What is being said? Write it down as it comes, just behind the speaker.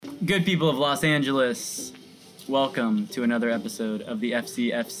Good people of Los Angeles, welcome to another episode of the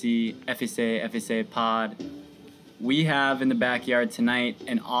FCFC FSA pod. We have in the backyard tonight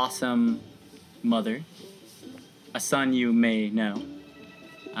an awesome mother, a son you may know.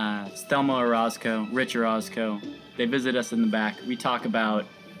 It's Thelma Orozco, Rich Orozco. They visit us in the back. We talk about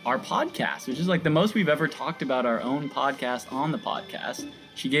our podcast, which is like the most we've ever talked about our own podcast on the podcast.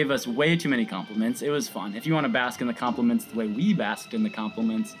 She gave us way too many compliments. It was fun. If you want to bask in the compliments the way we basked in the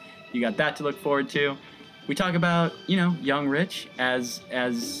compliments, you got that to look forward to. We talk about, young Rich, as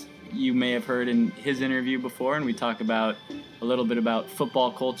you may have heard in his interview before, and we talk about a little bit about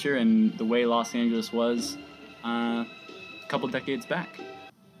football culture and the way Los Angeles was a couple decades back.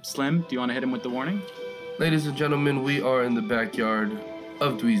 Slim, do you want to hit him with the warning? Ladies and gentlemen, we are in the backyard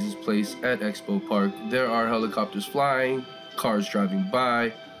of Dweez's place at Expo Park. There are helicopters flying, cars driving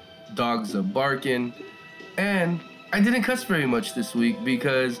by, dogs are barking, and I didn't cuss very much this week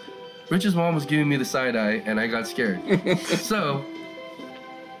because Rich's mom was giving me the side eye and I got scared. So,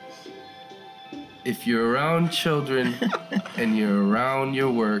 if you're around children and you're around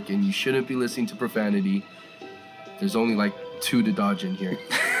your work and you shouldn't be listening to profanity, there's only like 2 to dodge in here.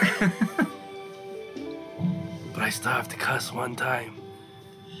 But I still have to cuss one time.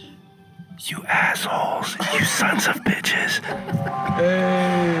 You assholes, you sons of bitches.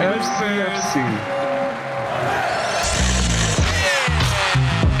 Hey, FCFC.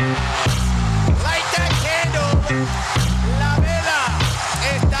 Light that candle. La vela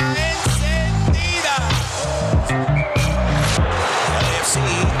está encendida. LAFC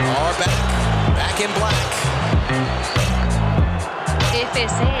are back in black.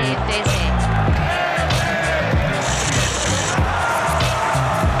 FCFC.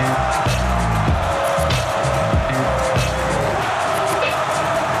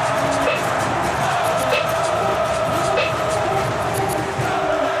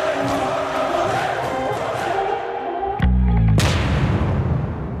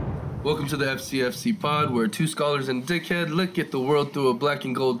 Welcome to the FCFC pod, where 2 scholars and a dickhead look at the world through a black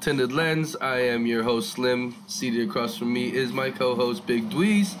and gold tinted lens. I am your host, Slim. Seated across from me is my co-host, Big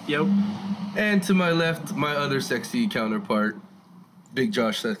Dweez. Yep. And to my left, my other sexy counterpart, Big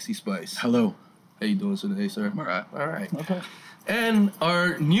Josh Sexy Spice. Hello. How you doing today, sir? I'm alright. All right. Okay. And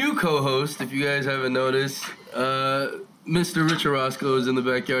our new co-host, if you guys haven't noticed, Mr. Rich Orozco is in the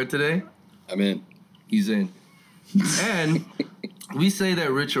backyard today. I'm in. He's in. And we say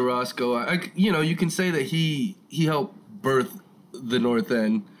that Rich Orozco, you can say that he helped birth the North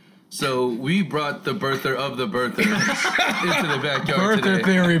End. So we brought the birther of the birther into the backyard Birther today.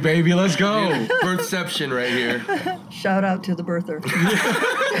 theory, baby. Let's go. Birthception right here. Shout out to the birther.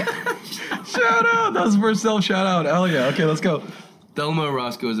 Shout out. That was the first self shout out. Hell yeah. Okay, let's go. Thelma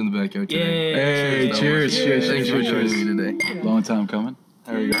Orozco is in the backyard today. Yay. Hey, cheers. Thanks for joining me today. Long time coming.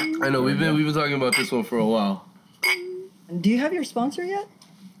 There we go. I know we've been talking about this one for a while. Do you have your sponsor yet?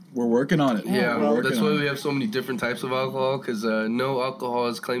 We're working on it. Yeah, well, that's why we have so many different types of alcohol, because no alcohol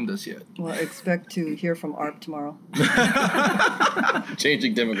has claimed us yet. Well, expect to hear from ARP tomorrow.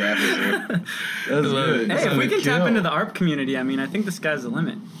 Changing demographics here. That's good. Hey, if we can tap into the ARP community, I think the sky's the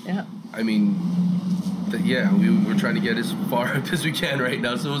limit. Yeah. I mean, we're trying to get as far up as we can right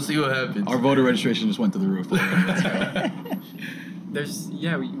now, so we'll see what happens. Our voter registration just went to the roof. We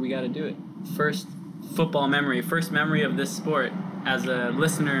got to do it. First memory of this sport. As a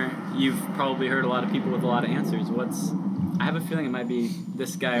listener, you've probably heard a lot of people with a lot of answers. I have a feeling it might be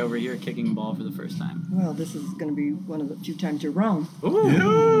this guy over here kicking the ball for the first time. Well, this is going to be one of the few times you're wrong.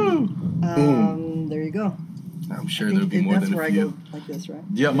 Ooh. There you go. I'm sure there'll be more that's than a where few. I go like this, right?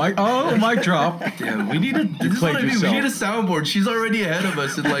 Yeah, mic drop. Damn, we need a soundboard. She's already ahead of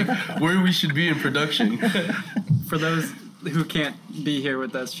us in where we should be in production. For those who can't be here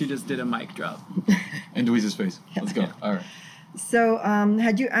with us, she just did a mic drop. In Dweez's face. Let's go. All right. So,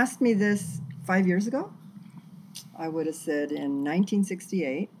 had you asked me this 5 years ago, I would have said in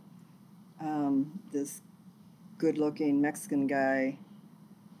 1968, this good-looking Mexican guy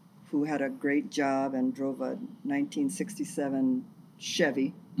who had a great job and drove a 1967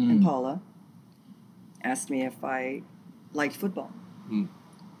 Chevy Impala asked me if I liked football.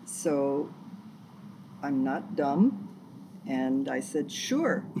 So, I'm not dumb, and I said,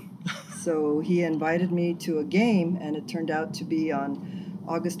 sure. So he invited me to a game, and it turned out to be on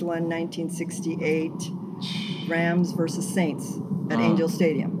August 1, 1968, Rams versus Saints at Angel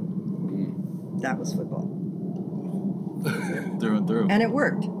Stadium. That was football. Through and through. And it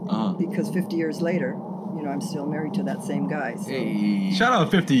worked, because 50 years later, I'm still married to that same guy. So. Hey. Shout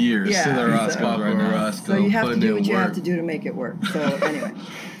out 50 years to the Orozco right now. Orozco, so you have to do what you work. have to do to make it work. So anyway.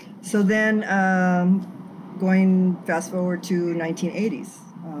 So then going fast forward to 1980s.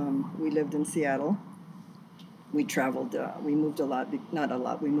 We lived in Seattle. We traveled. We moved a lot. Not a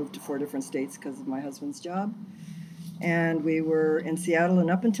lot. We moved to 4 different states because of my husband's job. And we were in Seattle, and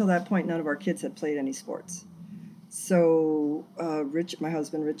up until that point, none of our kids had played any sports. So my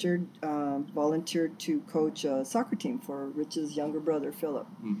husband Richard, volunteered to coach a soccer team for Rich's younger brother, Philip.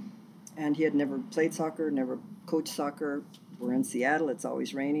 Mm-hmm. And he had never played soccer, never coached soccer. We're in Seattle. It's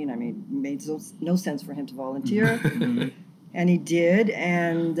always raining. I mean, it made no sense for him to volunteer. Mm-hmm. And he did.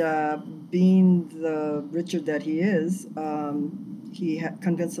 And being the Richard that he is, he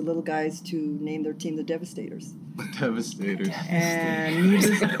convinced the little guys to name their team the Devastators. Devastators. And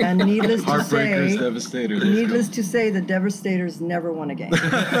needless to say, Devastators. Needless to say, the Devastators never won a game.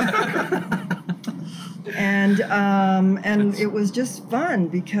 and it was just fun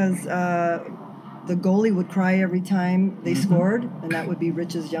because the goalie would cry every time they scored, and that would be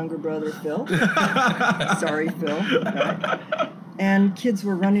Rich's younger brother, Phil. Sorry, Phil. Right. And kids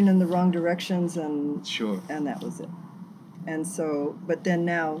were running in the wrong directions, and that was it. And so, but then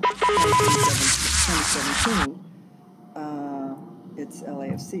now, 2017, it's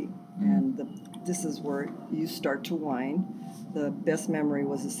LAFC, and this is where you start to whine. The best memory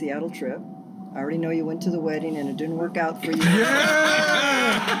was the Seattle trip. I already know you went to the wedding and it didn't work out for you. Seattle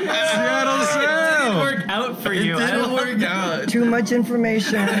Sam! It didn't work out for you. It didn't work out. Too much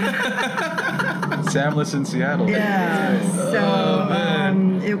information. Sam lives in Seattle. Yeah. So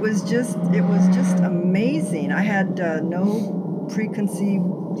it was just amazing. I had no preconceived,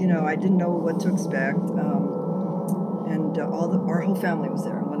 I didn't know what to expect. And our whole family was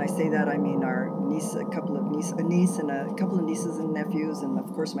there. When I say that, I mean our niece, a niece and a couple of nieces and nephews, and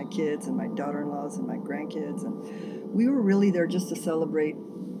of course my kids and my daughter-in-laws and my grandkids. And we were really there just to celebrate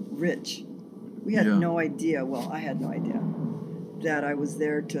Rich. We had no idea. Well, I had no idea that I was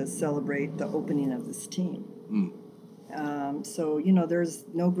there to celebrate the opening of this team. So there's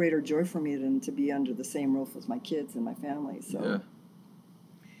no greater joy for me than to be under the same roof with my kids and my family. So. Yeah.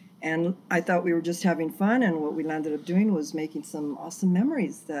 And I thought we were just having fun, and what we landed up doing was making some awesome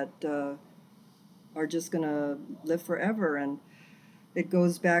memories that are just going to live forever. And it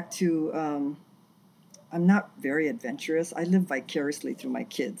goes back to I'm not very adventurous. I live vicariously through my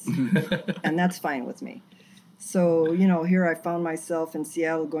kids, and that's fine with me. So, here I found myself in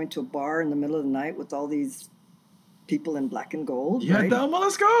Seattle going to a bar in the middle of the night with all these people in black and gold. Yeah, right? Thelma,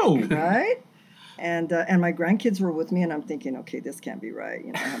 let's go. Right? And my grandkids were with me, and I'm thinking, okay, this can't be right.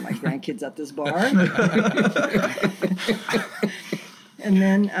 I have my grandkids at this bar. And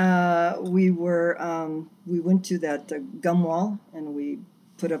then we went to that gum wall, and we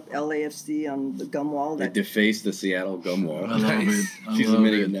put up LAFC on the gum wall. They defaced the Seattle gum wall. I love it. She's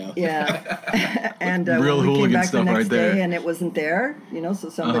admitting it now. Yeah. And real we came back stuff the next right there. day, and it wasn't there. So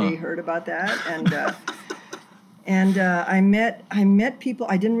somebody heard about that, and I met people.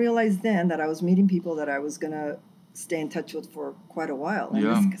 I didn't realize then that I was meeting people that I was gonna stay in touch with for quite a while.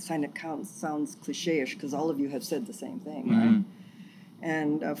 And this kind of sounds cliche-ish because all of you have said the same thing, right?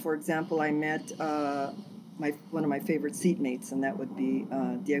 And for example, I met one of my favorite seatmates, and that would be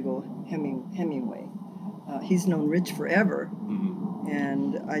Diego Hemingway. He's known Rich forever,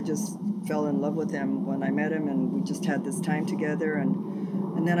 and I just fell in love with him when I met him, and we just had this time together.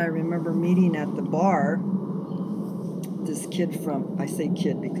 And then I remember meeting at the bar this kid I say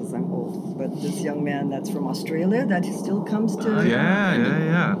kid because I'm old, but this young man that's from Australia that still comes to. Yeah.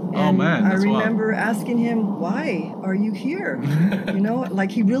 And oh man, I remember asking him, "Why are you here?"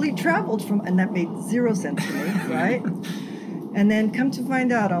 Like he really traveled and that made zero sense to me, right? And then come to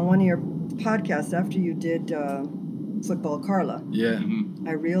find out on one of your podcasts after you did Football Carla,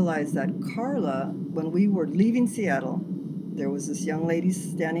 I realized that Carla, when we were leaving Seattle, there was this young lady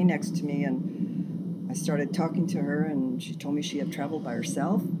standing next to me, and I started talking to her, and she told me she had traveled by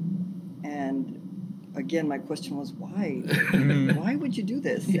herself. And again, my question was, why? Why would you do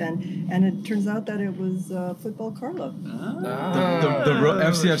this? And it turns out that it was Football Carla. The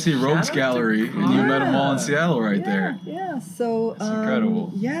FCFC Rogues Gallery, and you met them all in Seattle there. Yeah, so... It's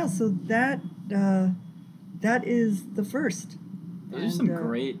incredible. Yeah, so that is the first. Those are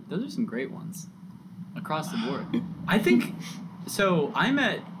some great ones across the board. I think, so I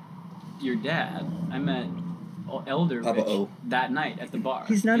met your dad. I met Elder Papa Rich O. that night at the bar.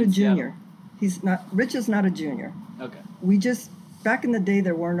 He's not a junior. Rich is not a junior. Okay. We just, back in the day,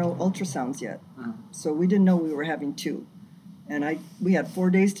 there were no ultrasounds yet. So we didn't know we were having 2. And we had 4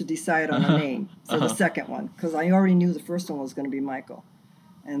 days to decide on a name for the second one, because I already knew the first one was going to be Michael.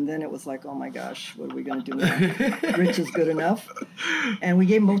 And then it was like, oh my gosh, what are we going to do now? Rich is good enough. And we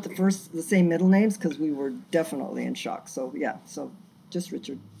gave them both the same middle names because we were definitely in shock. So yeah, so just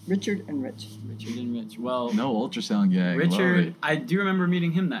Richard. Richard and Rich. Richard and Rich. Well, No ultrasound gang. Love Richard, it. I do remember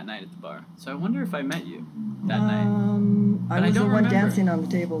meeting him that night at the bar. So I wonder if I met you that night. I But I was the don't one remember. dancing on the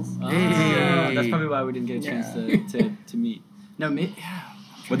tables. Oh, Hey. that's probably why we didn't get a chance to meet. No, yeah.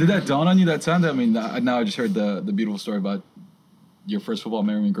 But did that dawn on you that time? I mean, now I just heard the beautiful story about your first football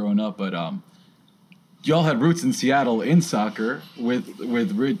memory growing up, but y'all had roots in Seattle in soccer with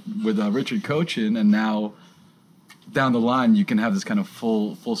Richard coaching, and now down the line you can have this kind of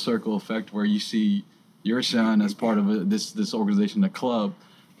full circle effect where you see your son as part of this organization, a club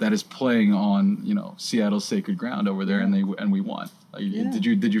that is playing on Seattle's sacred ground over there, and we won. Like, Yeah.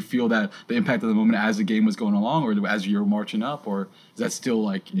 Did you feel that the impact of the moment as the game was going along, or as you were marching up, or is that still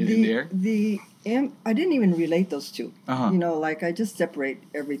like in the air? I didn't even relate those two. Uh-huh. Like I just separate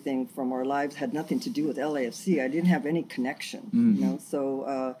everything from our lives. Had nothing to do with LAFC. I didn't have any connection.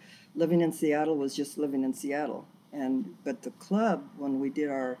 So living in Seattle was just living in Seattle. But the club, when we did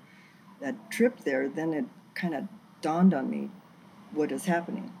that trip there, then it kind of dawned on me what is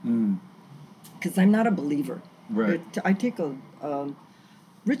happening. Because I'm not a believer. Right. I take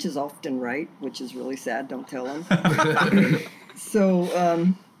Rich is often right, which is really sad. Don't tell him. So,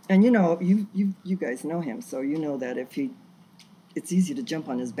 and you guys know him, so you know that it's easy to jump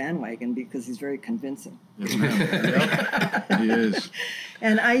on his bandwagon because he's very convincing. Yes, ma'am. He is.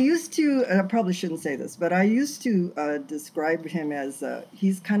 And I used to, I probably shouldn't say this, but I used to describe him as,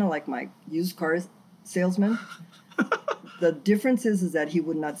 he's kind of like my used car salesman. The difference is that he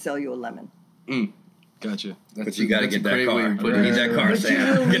would not sell you a lemon. Gotcha. But you got to get that car. Put Need that car, But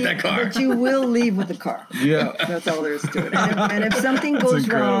Sam. Get that car. But you will leave with the car. Yeah. That's all there is to it. And if something goes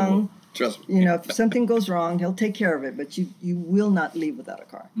incredible. wrong, Trust me. if something goes wrong, he'll take care of it, but you will not leave without a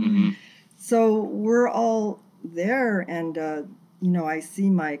car. Mm-hmm. So we're all there, and, I see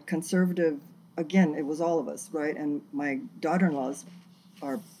my conservative, again, it was all of us, right? And my daughter-in-laws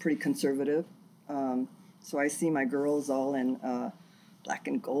are pretty conservative. So I see my girls all in black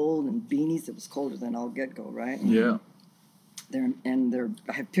and gold and beanies. It was colder than all get-go, right? Yeah.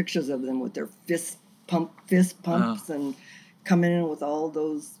 I have pictures of them with their fist pumps and coming in with all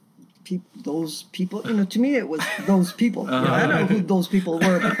those people. To me it was those people. I don't know who those people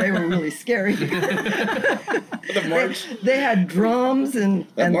were, but they were really scary. The march. They had drums and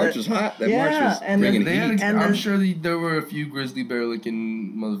That march was hot. That march was and bringing They had, heat. And I'm the- sure there were a few grizzly bear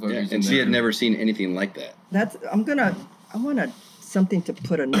looking motherfuckers. Yeah, in and she there. had never seen anything like that. I want something to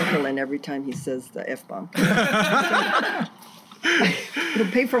put a nickel in every time he says the F-bomb.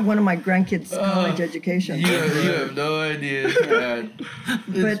 It'll pay for one of my grandkids' college education. You have no idea. It's bad.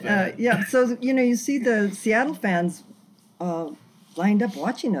 It's bad. So you see the Seattle fans lined up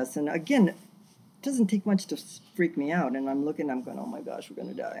watching us, and again, it doesn't take much to freak me out. And I'm going, oh my gosh, we're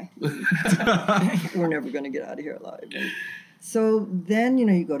gonna die. We're never gonna get out of here alive. And so then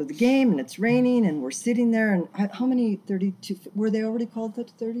you go to the game, and it's raining, and we're sitting there. And how many 32? Were they already called the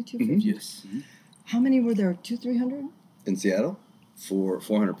 32? Yes. How many were there? 200-300? In Seattle?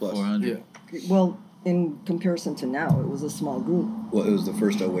 400 plus. 400. Yeah. Well, in comparison to now, it was a small group. Well, it was the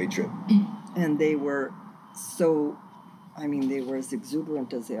first away trip. And they were they were as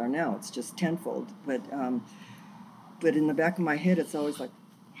exuberant as they are now. It's just tenfold. But in the back of my head, it's always like,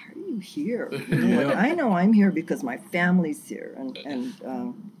 why are you here? I know I'm here because my family's here. And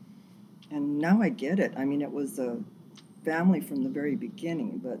now I get it. I mean, it was a family from the very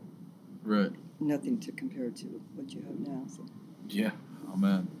beginning, but Right. nothing to compare to what you have now. So. Yeah. Oh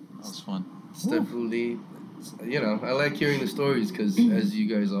man, that was fun. It's definitely, I like hearing the stories because, as you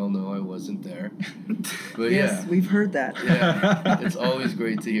guys all know, I wasn't there. But Yes, we've heard that. yeah, it's always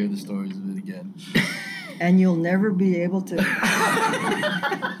great to hear the stories of it again. And you'll never be able to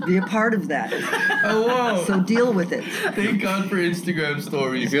be a part of that. Oh, whoa. So deal with it. Thank God for Instagram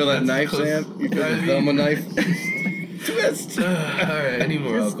stories. You feel that That's knife, close. Sam? You feel I the mean- thumb of knife? Twist. All right, I need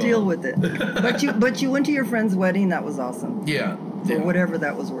more Just alcohol. deal with it. But you went to your friend's wedding. That was awesome. Yeah. For Yeah. whatever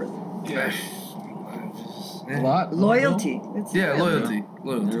that was worth. Yeah. A lot. Loyalty. It's Yeah, loyalty.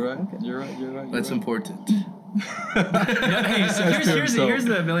 Loyalty. You're right. You're right. That's important. Hey, so Says to himself. here's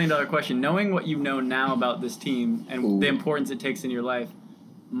the $1 million question. Knowing what you know now about this team and Ooh. the importance it takes in your life,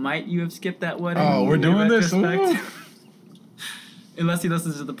 might you have skipped that wedding? Oh, we're in doing this? retrospect? Unless he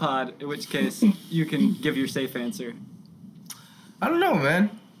listens to the pod, in which case you can give your safe answer. I don't know,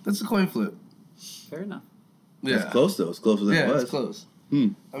 man. That's a coin flip. Fair enough. Yeah. It's close, though. It's closer than it Yeah, was. it's close. Hmm.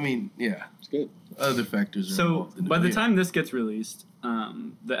 I mean, yeah. It's good. Other factors are So involved in it. by the yeah. time this gets released,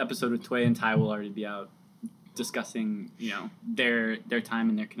 the episode with Tway and Ty will already be out, discussing their time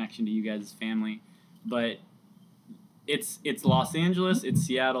and their connection to you guys' family. But it's Los Angeles, it's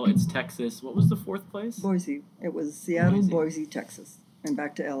Seattle, it's Texas. What was the fourth place? Boise. It was Seattle, Boise, Texas. and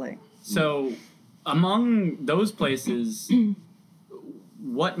back to LA. So, among those places,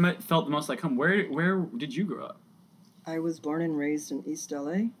 what felt the most like home? Where did you grow up? I was born and raised in East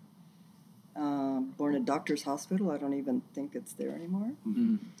LA. Born at Doctor's Hospital. I don't even think it's there anymore.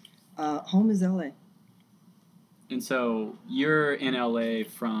 Mm-hmm. Home is LA. And so you're in LA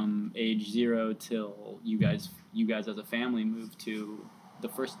from age 0 till you guys as a family moved to the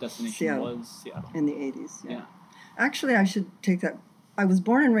first destination Seattle. was Seattle. In the 80s, Yeah. Actually, I should take that. I was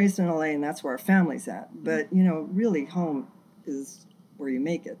born and raised in LA, and that's where our family's at. But, really home is where you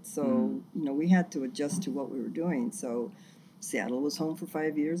make it. So, we had to adjust to what we were doing. So Seattle was home for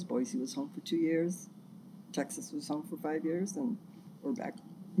 5 years. Boise was home for 2 years. Texas was home for 5 years. And we're back,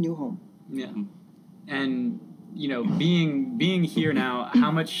 new home. Yeah. And, being here now,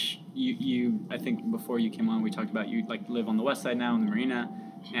 how much you I think before you came on, we talked about you live on the west side now in the marina,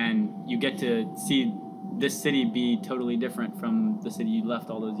 and you get to see this city be totally different from the city you left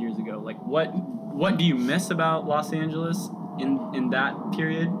all those years ago. Like, what do you miss about Los Angeles in that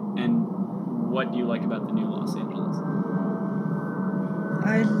period, and what do you like about the new Los Angeles?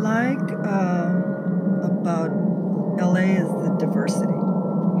 I like about LA is the diversity.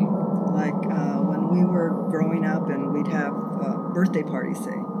 Like when we were growing up and we'd have birthday parties,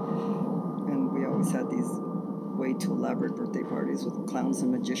 say, and we always had these way too elaborate birthday parties with clowns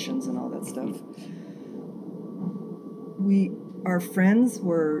and magicians and all that stuff. Our friends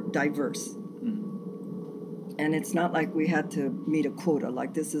were diverse. And it's not like we had to meet a quota,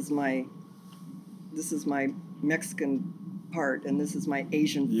 like this is my Mexican part and this is my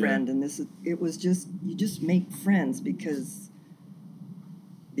Asian friend, and it was just, you just make friends because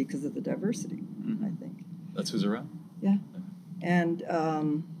of the diversity, I think. That's who's around. Yeah. And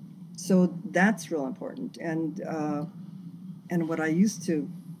so that's real important. And what I used to,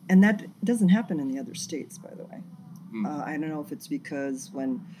 and that doesn't happen in the other states, by the way. I don't know if it's because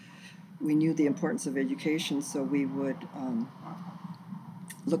when we knew the importance of education, so we would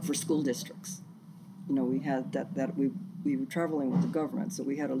look for school districts. We had that we were traveling with the government, so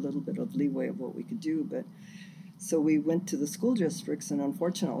we had a little bit of leeway of what we could do. But so we went to the school districts, and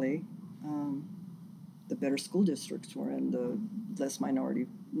unfortunately, the better school districts were in the less minority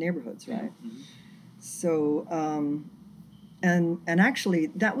neighborhoods, right? Mm-hmm. So, and actually,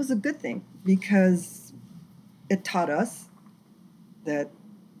 that was a good thing because it taught us that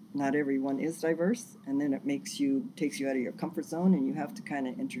not everyone is diverse, and then it takes you out of your comfort zone, and you have to kind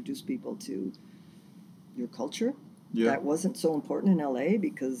of introduce people to your culture. Yeah. That wasn't so important in LA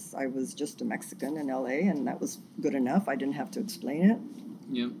because I was just a Mexican in LA, and that was good enough. I didn't have to explain it.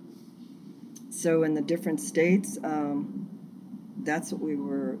 Yeah. So in the different states, that's what we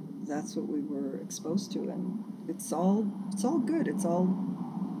were exposed to, and it's all good. It's all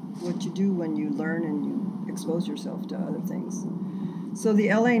what you do when you learn and you expose yourself to other things. So the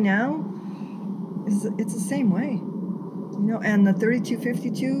LA now it's the same way, and the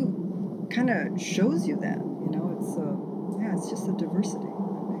 3252 kind of shows you that, it's just the diversity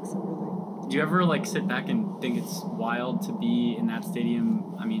that makes it really. Do you ever sit back and think it's wild to be in that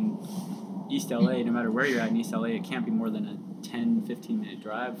stadium? I mean, East LA, no matter where you're at in East LA, it can't be more than a 10-15 minute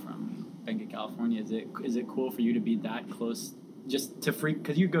drive from Banc of California. Is it cool for you to be that close? Just to freak,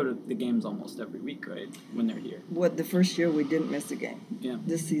 because you go to the games almost every week, right? When they're here. The first year we didn't miss a game. Yeah.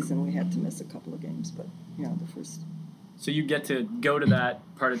 This season we had to miss a couple of games, but the first. So you get to go to that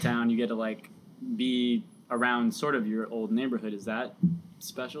part of town. You get to be around sort of your old neighborhood. Is that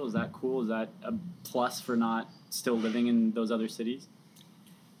special? Is that cool? Is that a plus for not still living in those other cities?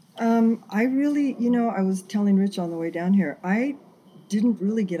 I really, I was telling Rich on the way down here, I didn't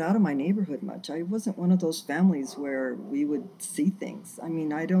really get out of my neighborhood much. I wasn't one of those families where we would see things. I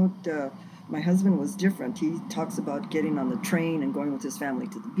mean, I don't, my husband was different. He talks about getting on the train and going with his family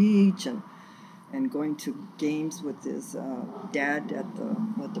to the beach and going to games with his dad at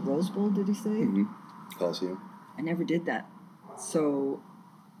the Rose Bowl, did he say? Mm-hmm. Coliseum. I never did that. So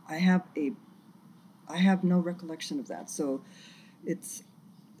I have no recollection of that. So it's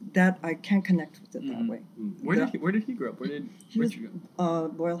that I can't connect with it that way. Where did he grow up? Where did you go?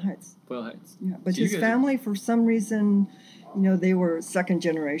 Boyle Heights. Boyle Heights. Yeah, but so his family, for some reason, they were second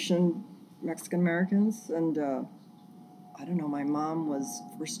generation Mexican Americans, and I don't know. My mom was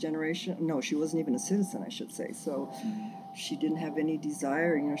first generation. No, she wasn't even a citizen, I should say. So she didn't have any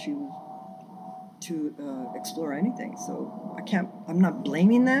desire. To explore anything. So I'm not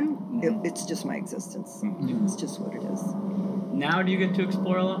blaming them. It's just my existence. It's just what it is. Now do you get to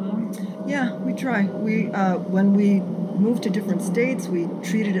explore a lot more? Yeah, we try. We when we moved to different states, we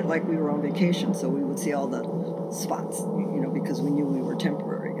treated it like we were on vacation. So we would see all the spots, because we knew we were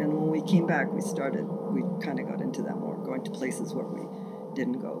temporary. And when we came back, we kind of got into that more, going to places where we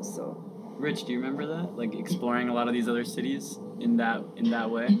didn't go. So Rich, do you remember that? Like exploring a lot of these other cities in that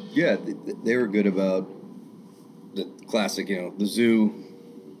way? Yeah, they were good about the classic, the zoo.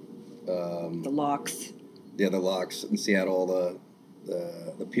 the locks. The locks in Seattle,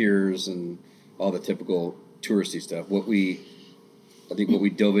 the piers, and all the typical touristy stuff. I think what we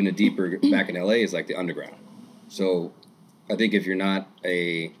dove into deeper back in LA is like the underground. So I think if you're not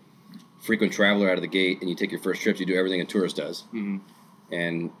a frequent traveler out of the gate and you take your first trips, you do everything a tourist does. Mm-hmm.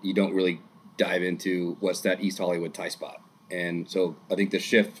 And you don't really dive into what's that East Hollywood Thai spot. And so I think the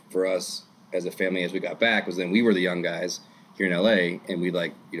shift for us as a family as we got back was then we were the young guys here in LA, and we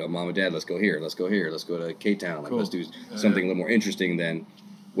like, mom and dad, let's go here, let's go to K-Town, Cool. let's do something a little more interesting than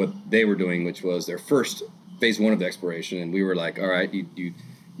what they were doing, which was their first phase one of the exploration. And we were like, all right,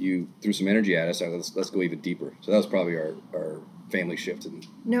 you threw some energy at us, so let's go even deeper. So that was probably our family shift. And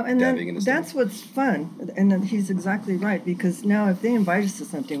And diving then into that's stuff. what's fun. And then he's exactly right, because now if they invite us to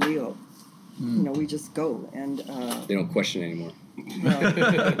something, we go. We just go. And They don't question anymore. well,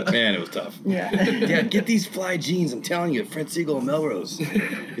 Man, it was tough. yeah. Dad, get these fly jeans. I'm telling you, Fred Siegel and Melrose.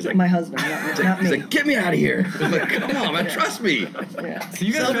 He's like, My husband, not he's me. like, get me out of here. I'm like, come on, man, trust me. Yeah. So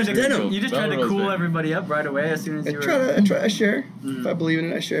you guys Selfish tried to, denim. you just tried to Melrose cool Day. everybody up right away as soon as I you were. try, I share. If I believe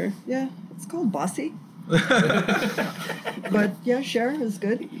in it, I share. Yeah, it's called bossy. But yeah, Cher is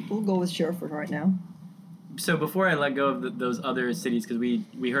good. We'll go with Cher for right now. So before I let go of those other cities, because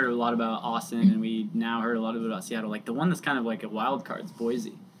we heard a lot about Austin and we now heard a lot about Seattle. Like the one that's kind of like a wild card is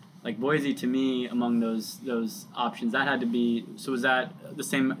Boise. Like Boise to me, among those options, that had to be. So was that the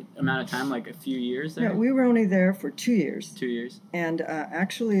same amount of time, like a few years there? Yeah, we were only there for 2 years. 2 years. And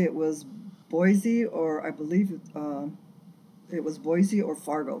actually, it was Boise, or I believe it was Boise or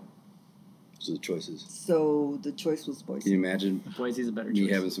Fargo. Those are the choices. So the choice was Can you Boise. imagine Boise's a better me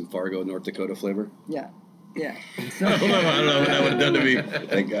choice. having some Fargo, North Dakota flavor? Yeah, yeah. I So, don't know what that would have done to me.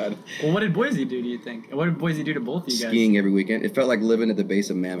 Thank God. Well, what did Boise do you think? And what did Boise do to both of you guys? Skiing every weekend. It felt like living at the base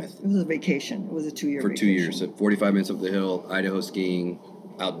of Mammoth it was a vacation. It was a 2-year for vacation. 2 years. So 45 minutes up the hill, Idaho skiing,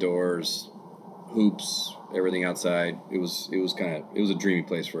 outdoors, hoops, everything outside. It was a dreamy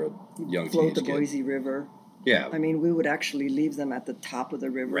place for a young Float teenage the kid. Boise River. Yeah. I mean, we would actually leave them at the top of the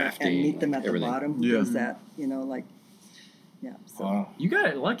river Rafting, and meet them like at everything. the bottom. Yeah. Who does that? Yeah. So. Wow. You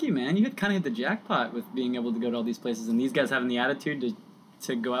got lucky, man. You had kind of hit the jackpot with being able to go to all these places, and these guys having the attitude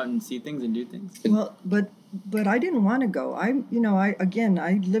to go out and see things and do things. Well, but I didn't want to go. I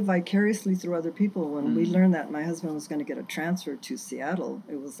live vicariously through other people. When we learned that my husband was going to get a transfer to Seattle,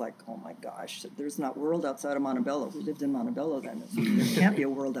 it was like, oh my gosh, there's not world outside of Montebello. We lived in Montebello then. There can't be a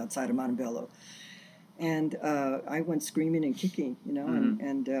world outside of Montebello. And I went screaming and kicking,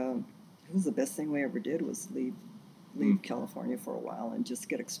 and it was the best thing we ever did was leave California for a while and just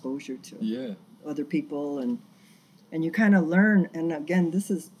get exposure to other people and you kind of learn. And again, this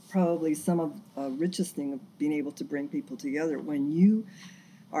is probably some of the richest thing of being able to bring people together. When you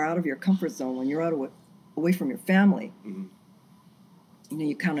are out of your comfort zone, when you're away from your family,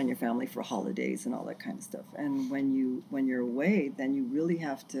 you count on your family for holidays and all that kind of stuff. And when you're away, then you really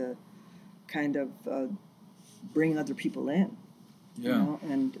have to kind of bring other people in,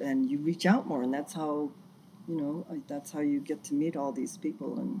 and you reach out more, and that's how you get to meet all these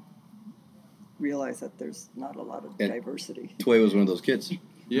people and realize that there's not a lot of And- diversity. Tway was one of those kids.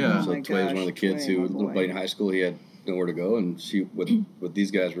 Yeah. Oh So my Tway was one of the gosh, kids Tway, who, my boy. little buddy in high school, he had nowhere to go, and what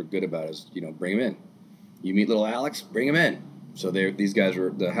these guys were good about is, bring him in. You meet little Alex, bring him in. So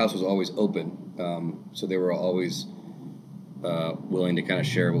the house was always open, so they were always willing to kind of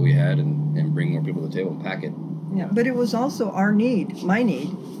share what we had and bring more people to the table and pack it. Yeah, but it was also my need,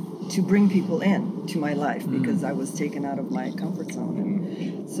 to bring people in to my life because I was taken out of my comfort zone.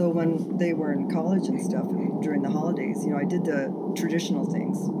 And so when they were in college and stuff during the holidays, I did the traditional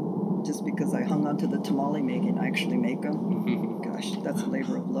things just because I hung on to the tamale making. I actually make them. Gosh, that's a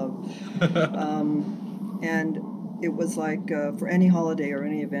labor of love. And it was like for any holiday or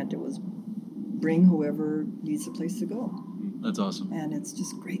any event, it was bring whoever needs a place to go. That's awesome. And it's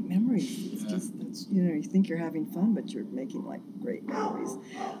just great memories. It's you think you're having fun, but you're making like great memories.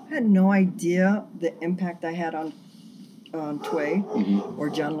 I had no idea the impact I had on Tway or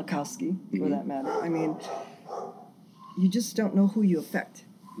John Lukowski, for that matter. I mean, you just don't know who you affect.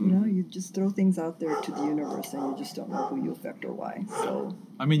 You just throw things out there to the universe, and you just don't know who you affect or why. So,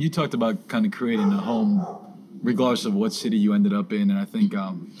 I mean, you talked about kind of creating a home, regardless of what city you ended up in, and I think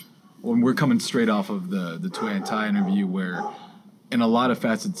when we're coming straight off of the Tway and Ty interview, where in a lot of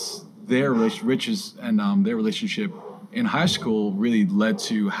facets, Rich's and their relationship in high school really led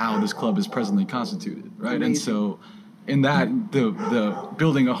to how this club is presently constituted, right? Amazing. And so in that the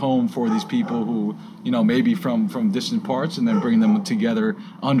building a home for these people who, maybe from distant parts, and then bringing them together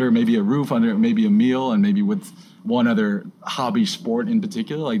under maybe a roof, under maybe a meal, and maybe with one other hobby sport in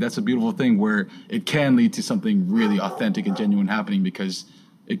particular. Like, that's a beautiful thing where it can lead to something really authentic and genuine happening, because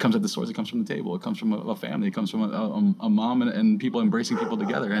it comes at the source. It comes from the table. It comes from a family. It comes from a mom and people embracing people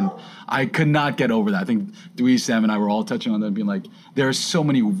together. And I could not get over that. I think Dweez, Sam, and I were all touching on that, being like, there are so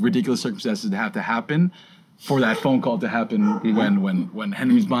many ridiculous circumstances that have to happen for that phone call to happen when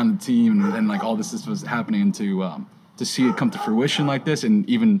Henry's on the team and like all this was happening, and to see it come to fruition like this, and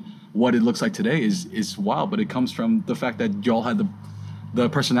even what it looks like today is wild. But it comes from the fact that y'all had the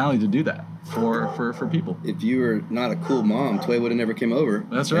personality to do that for people. If you were not a cool mom, Tway would have never came over.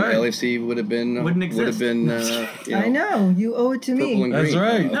 That's right. LAFC would have been Wouldn't exist. I know, you owe it to purple me. and That's green.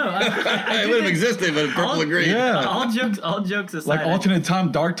 right. No, I It would have existed, but purple and green. Yeah. All jokes aside. Like alternate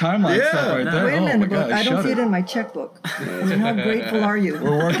time, dark timeline Yeah. stuff right No. there. Wait a Oh my minute, God, I don't shut see it in my checkbook. I mean, how grateful are you?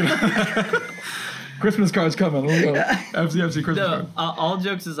 We're working on Christmas cards coming. FCFC Christmas No, cards. all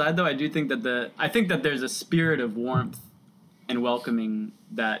jokes aside, though, I do think that there's a spirit of warmth and welcoming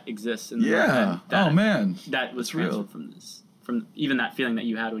that exists in the North Yeah. End that, Oh man. that was It's real. transferred from this, from even that feeling that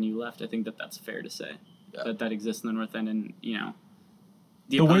you had when you left. I think that's fair to say that exists in the North End, and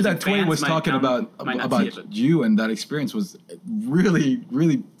The way opposing that Tway fans was might talking might not see it, but- you and that experience was really,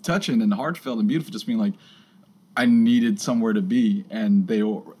 really touching and heartfelt and beautiful. Just being like, I needed somewhere to be, and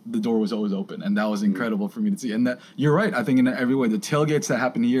the door was always open, and that was incredible for me to see. And that you're right. I think in every way, the tailgates that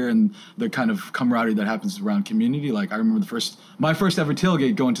happen here and the kind of camaraderie that happens around community. Like, I remember my first ever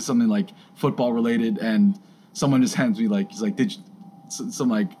tailgate going to something like football related, and someone just hands me did you, some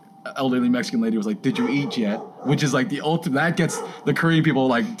like elderly Mexican lady was like, did you eat yet? Which is like the ultimate, that gets the Korean people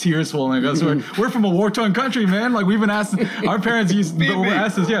like tears flowing. Like, we're from a war-torn country, man. Like, we've been asked, our parents used to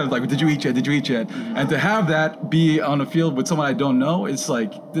ask us, like, did you eat yet? Did you eat yet? And to have that be on a field with someone I don't know, it's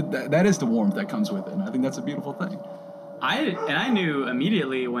like, that is the warmth that comes with it. And I think that's a beautiful thing. I knew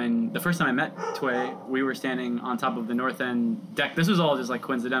immediately when the first time I met Tway, we were standing on top of the North End deck. This was all just like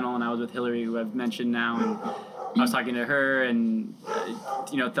coincidental, and I was with Hillary, who I've mentioned now, and I was talking to her and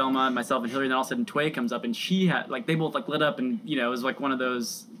Thelma, myself, and Hillary. And then all of a sudden Tway comes up, and she had they both lit up, and it was like one of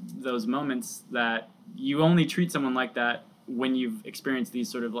those moments that you only treat someone like that when you've experienced these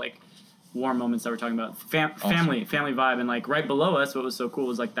sort of warm moments that we're talking about, family vibe. And right below us, what was so cool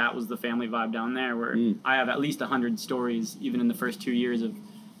was that was the family vibe down there, where I have at least 100 stories, even in the first 2 years, of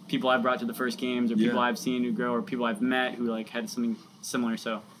people I've brought to the first games, or people I've seen who grow, or people I've met who had something similar.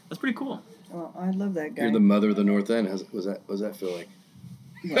 So that's pretty cool. Oh, I love that guy. You're the mother of the North End. What does that feel like?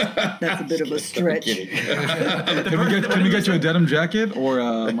 Well, that's a bit of a stretch. Can we get you a denim jacket or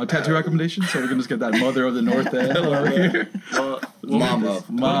a tattoo recommendation, so we can just get that mother of the North End over here? Well,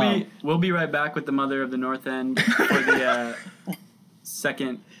 Mom. We'll be right back with the mother of the North End for the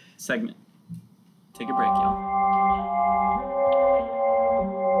second segment. Take a break, y'all.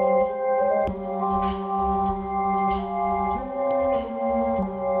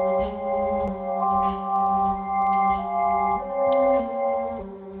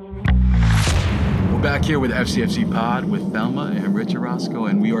 Back here with FCFC Pod with Thelma and Richard Roscoe,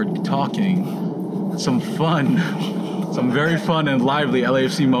 and we are talking some very fun and lively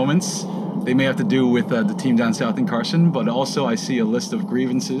LAFC moments. They may have to do with the team down south in Carson, but also I see a list of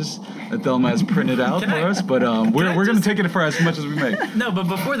grievances that Thelma has printed out for us. But we're going to take it for as much as we may. No, but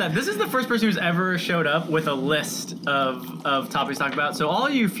before that, this is the first person who's ever showed up with a list of topics to talk about. So all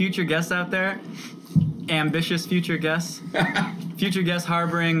you future guests out there, ambitious future guests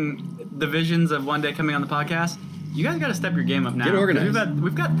harboring the visions of one day coming on the podcast, you guys got to step your game up now. Get organized.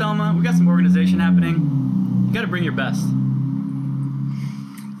 We've got Thelma. We've got some organization happening. You got to bring your best.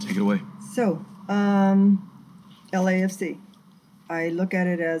 Take it away. So, LAFC. I look at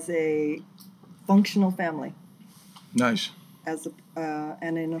it as a functional family. Nice.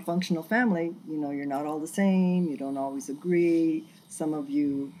 And in a functional family, you're not all the same. You don't always agree. Some of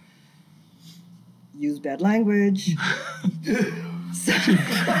you use bad language. You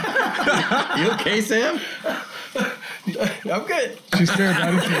okay, Sam? I'm good. She stared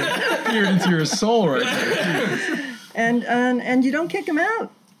right into your soul right there. And you don't kick them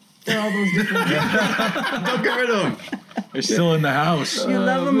out for all those different reasons. Don't get rid of them. They're still in the house. You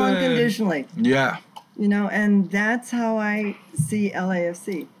love them unconditionally. Yeah. And that's how I see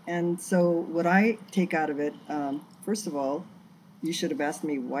LAFC. And so what I take out of it, first of all, you should have asked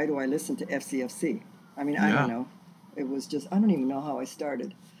me, why do I listen to FCFC? I mean, I don't know. It was just, I don't even know how I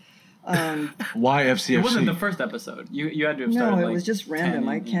started. Why FCFC? It wasn't the first episode. You had to have started. No, it like, was just random. 10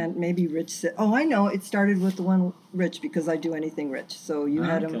 I and- can't. Maybe Rich said. Oh, I know. It started with the one Rich because I do anything Rich. So you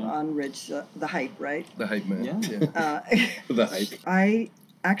had him Okay. on Rich, the hype, right? The hype man. Yeah. The hype. I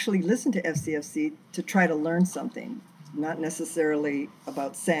actually listened to FCFC to try to learn something, not necessarily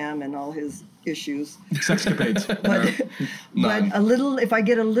about Sam and all his issues, Sexcapades. but None. a little. If I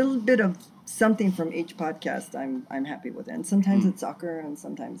get a little bit of something from each podcast, I'm happy with it. And sometimes it's soccer, and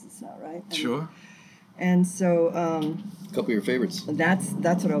sometimes it's not, right? And, Sure. And so. A couple of your favorites. That's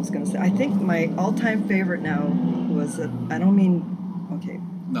what I was going to say. I think my all-time favorite now was I don't mean okay,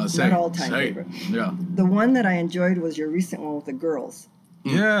 No, say. not all-time say. favorite. Yeah. The one that I enjoyed was your recent one with the girls.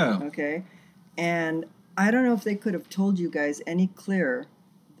 Yeah. Okay, and I don't know if they could have told you guys any clearer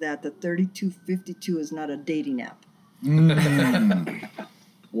that the 3252 is not a dating app.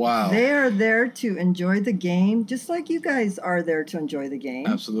 Wow. They are there to enjoy the game, just like you guys are there to enjoy the game,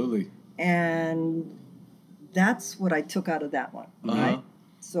 Absolutely. and that's what I took out of that one. Uh-huh. Right.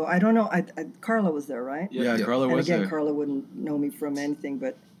 So I don't know. Carla was there, right? Yeah, Yeah. Carla And was again, there. Carla wouldn't know me from anything,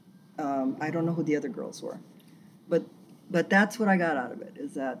 but I don't know who the other girls were. But that's what I got out of it,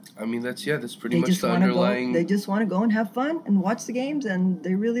 is that I mean, that's pretty they much just the want to go. underlying. They just want to go and have fun and watch the games, and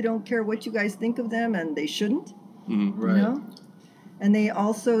they really don't care what you guys think of them, and they shouldn't. Right. You know. And they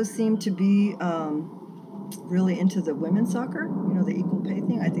also seem to be really into the women's soccer. You know, the equal pay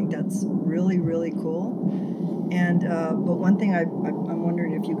thing. I think that's really, really cool. And but one thing I'm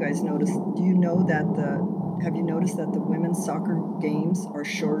wondering if you guys noticed. Do you know that have you noticed that the women's soccer games are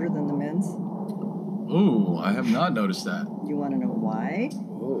shorter than the men's? Ooh, I have not noticed that. You want to know why?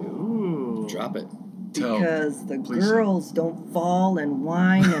 Oh, drop it. Tell. Because the Please. girls don't fall and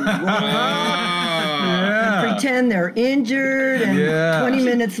whine and roll Yeah. and pretend they're injured, and Yeah. 20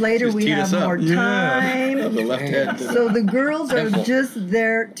 minutes later Just we teed have us up. more Yeah. time. The left head. So the girls are Temple. just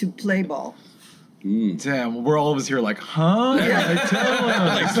there to play ball. Damn, we're all of us here like, huh? Yeah. Tell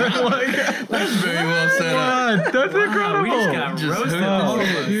us. Like, That's very well set up. what? That's incredible. we just got Just roasted.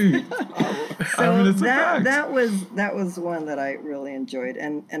 Oh, shoot. So I mean, it's a fact. that was one that I really enjoyed,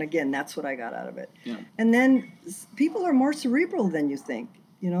 and again, that's what I got out of it. Yeah. And then people are more cerebral than you think.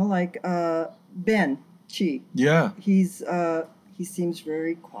 You know, like Ben Chi. Yeah. He seems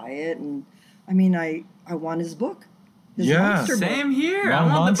very quiet, and I mean, I want his book. His Yeah. monster book. Same here.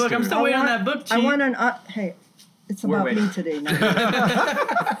 Wrong I want the book. monster. I'm still waiting on that book, I Chief. want an hey, it's We're about waiting. me today.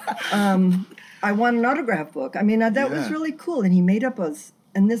 I want an autograph book. I mean, that was Yeah. really cool, and he made up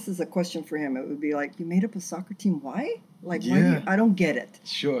and this is a question for him. It would be like, you made up a soccer team. Why? Like, why do Yeah. you, I don't get it.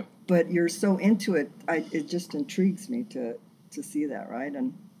 Sure. But you're so into it. It just intrigues me to see that, right?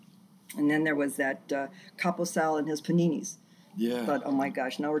 And then there was that Capo Sal and his paninis. Yeah. But oh my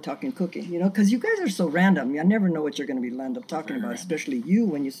gosh, now we're talking cooking, you know, because you guys are so random. I never know what you're going to land up talking about, especially you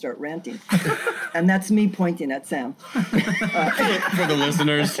when you start ranting. And that's me pointing at Sam. For the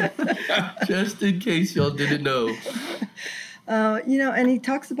listeners. Just in case y'all didn't know. You know, and he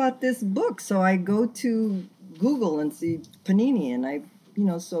talks about this book. So I go to Google and see Panini, and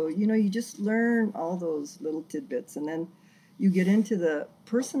you just learn all those little tidbits, and then you get into the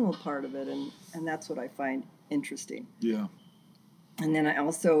personal part of it, and that's what I find interesting. Yeah. And then I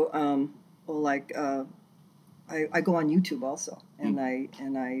also, I go on YouTube also, and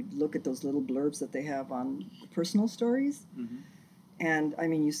I look at those little blurbs that they have on personal stories. And I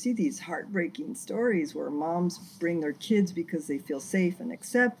mean, you see these heartbreaking stories where moms bring their kids because they feel safe and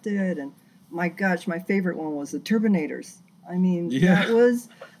accepted. And my gosh, my favorite one was the Turbinators. I mean, Yeah. that was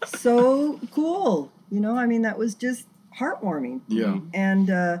so cool. You know, I mean, that was just heartwarming. Yeah.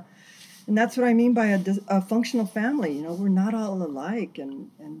 And that's what I mean by a functional family. You know, we're not all alike, and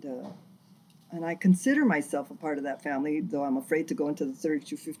I consider myself a part of that family, though I'm afraid to go into the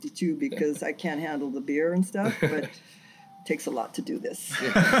 3252 because I can't handle the beer and stuff. But it takes a lot to do this.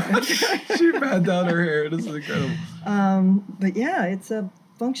 She pat down her hair. This is incredible. But yeah, it's a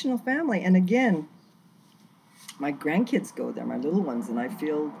functional family, and again, my grandkids go there, my little ones, and I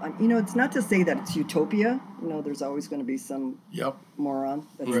feel, it's not to say that it's utopia. You know, there's always going to be some Yep. moron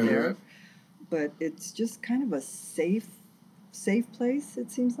that's Right, there. right. But it's just kind of a safe place, it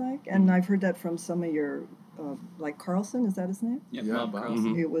seems like. And I've heard that from some of your, like Carlson, is that his name? Yep, Yeah, Bob Bob.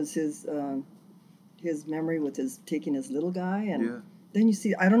 Carlson. It was his memory with taking his little guy, and Yeah. then you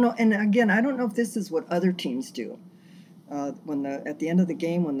see, I don't know, and again, I don't know if this is what other teams do. At the end of the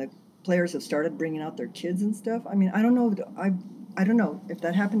game, when the players have started bringing out their kids and stuff. I mean, I don't know. I don't know if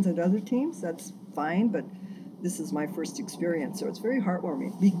that happens at other teams. That's fine, but this is my first experience, so it's very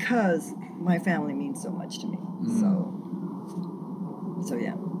heartwarming because my family means so much to me. So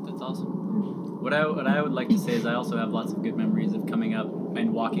yeah. That's That's awesome. What I would like to say is I also have lots of good memories of coming up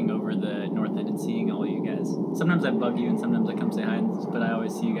and walking over the north end and seeing all you guys. Sometimes I bug you and sometimes I come say hi, but I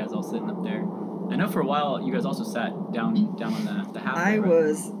always see you guys all sitting up there. I know for a while you guys also sat down on the half.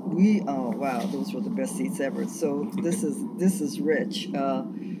 Oh wow, those were the best seats ever. So this is Rich.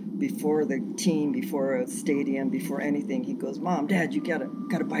 Before the team, before a stadium, before anything, he goes, "Mom, Dad, you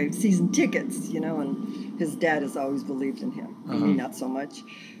gotta buy season tickets," and his dad has always believed in him. Me, not so much.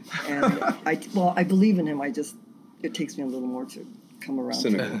 And I believe in him. It takes me a little more to come around.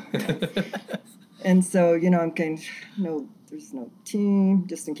 Cynical. And so, I'm going, no, there's no team,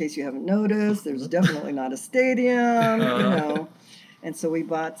 just in case you haven't noticed. There's definitely not a stadium, And so we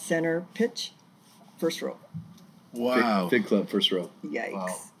bought center pitch, first row. Wow. Big club, first row. Yikes. Wow.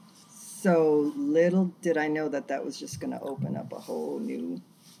 So little did I know that was just going to open up a whole new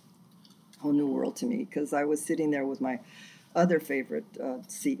world to me, because I was sitting there with my other favorite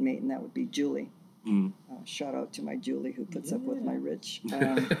seatmate, and that would be Julie. Shout out to my Julie, who puts up with my Rich.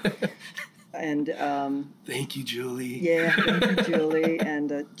 And Thank you, Julie. yeah, thank you, Julie.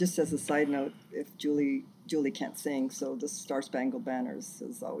 And just as a side note, if Julie can't sing, so the Star Spangled Banners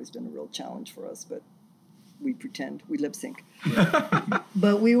has always been a real challenge for us, but we pretend, we lip sync.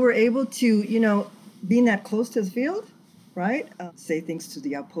 But we were able to, being that close to the field, right? Say things to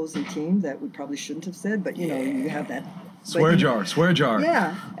the opposing team that we probably shouldn't have said, but you have that. Swear jar.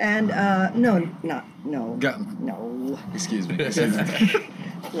 Yeah, and no. No. Excuse me.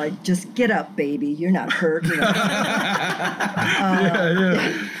 Like, just get up, baby. You're not hurt. Yeah.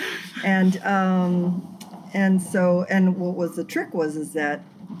 And what was the trick is that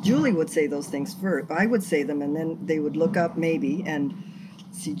Julie would say those things first. I would say them, and then they would look up maybe and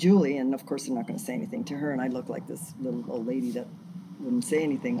see Julie, and of course they're not going to say anything to her, and I look like this little old lady that wouldn't say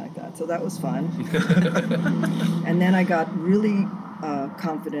anything like that. So that was fun. And then I got really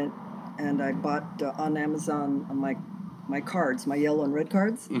confident, and I bought on Amazon my cards, my yellow and red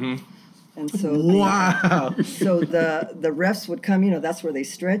cards. Mm-hmm. And so wow. So the refs would come, that's where they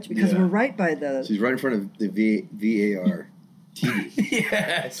stretch, because we're right by the... She's right in front of the VAR TV.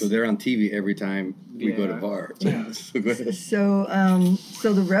 Yes. So they're on TV every time we go to VAR. Yeah. So go ahead. So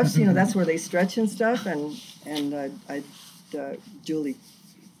the refs, that's where they stretch and stuff, and Julie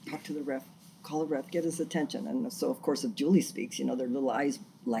talk to the ref, call the ref, get his attention, and so of course if Julie speaks, their little eyes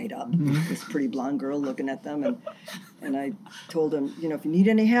light up. This pretty blonde girl looking at them, and I told him, if you need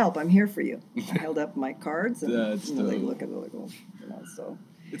any help, I'm here for you. I held up my cards, and they look at it like, so.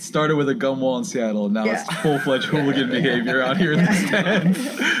 It started with a gum wall in Seattle, and now it's full-fledged hooligan behavior out here in the stands.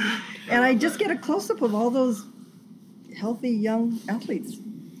 And I just get a close-up of all those healthy young athletes.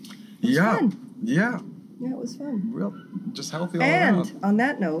 It was fun. Yeah. Yeah, it was fun. Real, just healthy all around. And on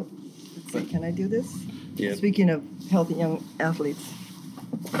that note, let's see, can I do this? Yeah. Speaking of healthy young athletes.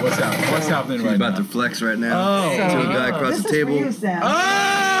 What's happening She's right about now? to flex right now. Oh. To a guy across This the is table. for you, Sam.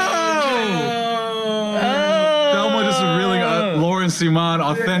 Thelma just revealing Lauren Simon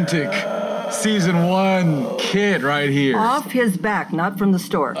authentic season 1 kid right here. Off his back, not from the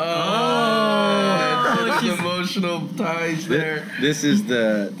store. There's emotional ties there. This is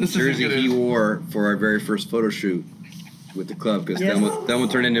the This is jersey good. he wore for our very first photo shoot with the club, because Yes. Thelma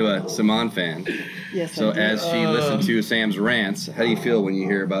turned into a Simon fan. Yes, So I did. as she listened to Sam's rants, how do you feel when you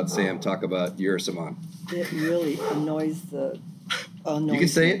hear about Sam talk about your Simon? It really annoys the... You can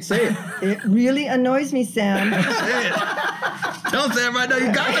say it. Say it. It really annoys me, Sam. Say it. Tell Sam right now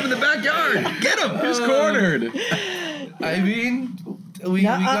you got him in the backyard. Get him. Who's cornered? I mean, we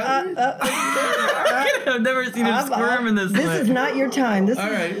got it. I've never seen him squirm in this. This is not your time. This All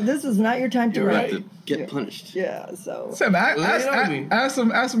is right. this is not your time to You're write. right. Get punished. Yeah, so... Sam, ask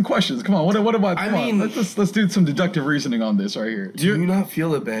some questions. Come on, what about? I Come on, mean- let's do some deductive reasoning on this right here. Do you not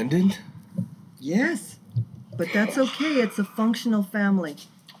feel abandoned? Yes, but that's okay. It's a functional family.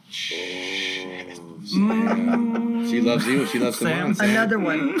 She loves you. She loves Simon. Another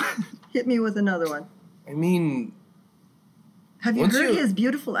one. Hit me with another one. I mean, Have you Once heard you- his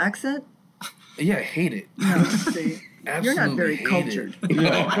beautiful accent? yeah, I hate it. No, see, you're not very Absolutely hate cultured. it.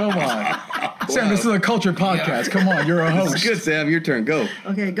 Yeah, come on. Sam, this is a culture podcast. Come on, you're a It's host. good, Sam. Your turn. Go.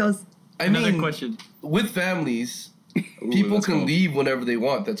 Okay, it goes. I Another mean, question. with families, people let's can go. leave whenever they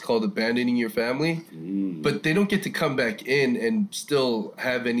want. That's called abandoning your family. But they don't get to come back in and still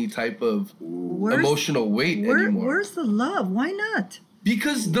have any type of emotional weight anymore. Where's the love? Why not?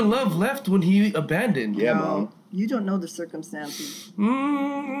 Because the love left when he abandoned. Yeah, No, Mom. you don't know the circumstances.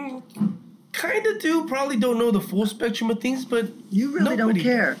 Kind of do. Probably don't know the full spectrum of things, but You really don't nobody-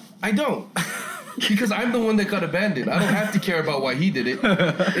 care. I don't. Because I'm the one that got abandoned. I don't have to care about why he did it.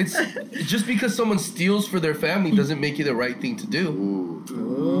 It's just because someone steals for their family doesn't make it the right thing to do.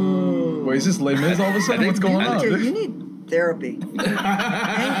 Wait, is this Les Mis all of a sudden? What's going on? You need therapy.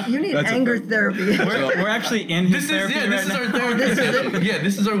 You need That's anger okay. therapy. We're actually in his therapy this is right our now. therapy session. Yeah,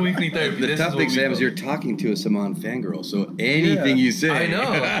 this is our weekly therapy. The This tough is what we exam is do. you're talking to a Saman fangirl, so anything you say. I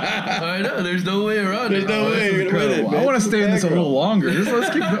know. There's no way around There's it. no way you're gonna win it. Incredible. I want to stay in this a little longer. Let's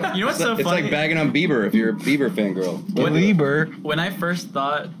keep going. You know what's so It's funny? like bagging on Bieber if you're a Bieber fangirl. Belieber. When I first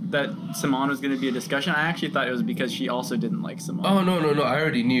thought that Simone was going to be a discussion, I actually thought it was because she also didn't like Simone. Oh no! I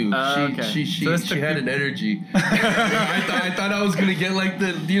already knew. Okay. She So this she took had you- an energy. I thought I was gonna get like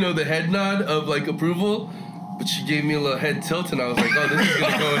the head nod of like approval, but she gave me a little head tilt, and I was like, oh, this is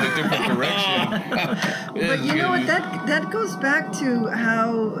gonna go in a different direction. But you know what? That goes back to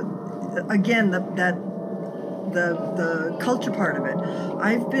how, again, the culture part of it.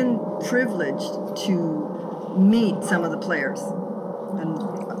 I've been privileged to meet some of the players, and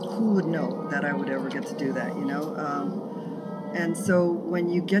who would know that I would ever get to do that? And so when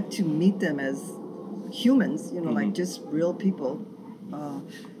you get to meet them as humans, like just real people,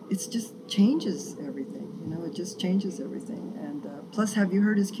 it just changes everything. It just changes everything. And plus, have you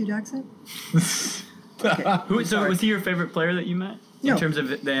heard his cute accent? Okay. So Sorry. was he your favorite player that you met in No. terms of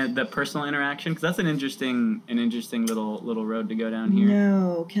the personal interaction? Because that's an interesting little road to go down here.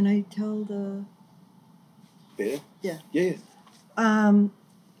 No, can I tell the? Yeah. Yeah. Yeah.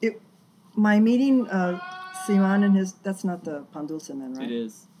 My meeting, Simon and his. That's not the Pandulce man, right? It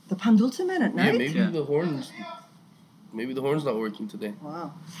is. The Pandulce man at Yeah, night. maybe Yeah. the horns. Maybe the horn's not working today.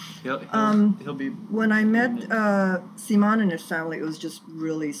 Wow. He'll be. When I met Simon and his family, it was just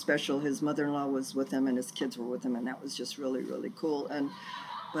really special. His mother-in-law was with him, and his kids were with him, and that was just really, really cool.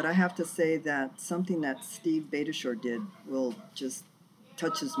 But I have to say that something that Steve Beitashour did will just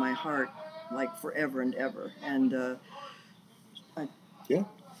touches my heart like forever and ever. And Yeah.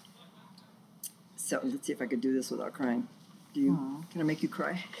 so let's see if I could do this without crying. Can I make you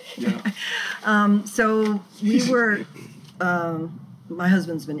cry? Yeah. So we were, my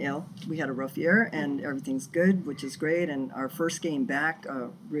husband's been ill. We had a rough year, and everything's good, which is great. And our first game back,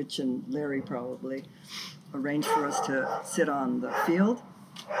 Rich and Larry probably arranged for us to sit on the field.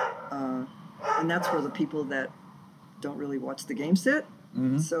 And that's where the people that don't really watch the game sit.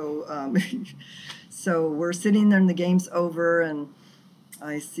 Mm-hmm. So, so we're sitting there, and the game's over, and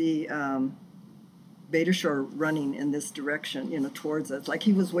I see Beitashour running in this direction, towards us. Like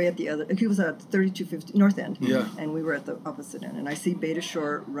he was way at the other. He was at 3250 North End, Yeah. and we were at the opposite end. And I see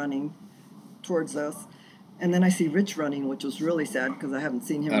Beitashour running towards us, and then I see Rich running, which was really sad because I haven't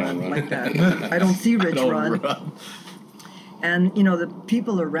seen him I don't run run. like that. I don't see Rich Don't run. run. And the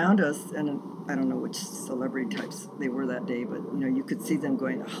people around us, and I don't know which celebrity types they were that day, but you could see them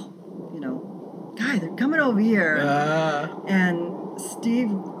going, oh, guy, they're coming over here. And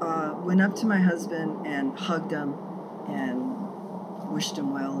Steve went up to my husband and hugged him and wished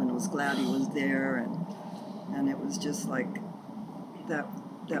him well, and was glad he was there, and it was just like that.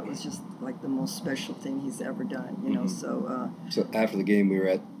 That was just like the most special thing he's ever done. So. So after the game, we were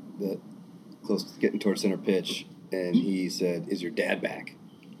at close to getting towards center pitch, and he said, "Is your dad back?"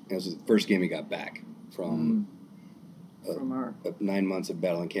 And it was the first game he got back from From our 9 months of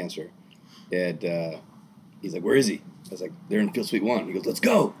battling cancer. And he's like, "Where is he?" I was like, "They're in Field Suite 1." He goes, "Let's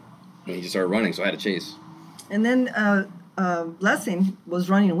go!" And he just started running, so I had to chase. and then Blessing was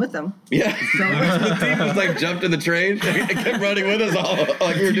running with them. Yeah, the team was like jumped in the train and kept running with us all.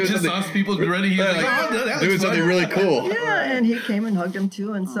 Like we were He doing just something, saw people ready. He's like, oh, that doing was something fun. really cool. Yeah, and he came and hugged him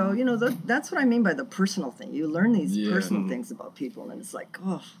too. And so, that's what I mean by the personal thing. You learn these Yeah. personal things about people, and it's like,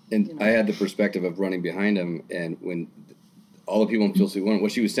 oh. And I had the perspective of running behind him, and when all the people in Field Suite 1,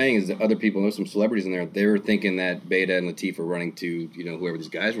 what she was saying is that other people, there's some celebrities in there, they were thinking that Beta and Latif were running to, whoever these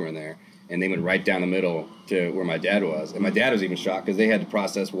guys were in there, and they went right down the middle to where my dad was. And my dad was even shocked because they had to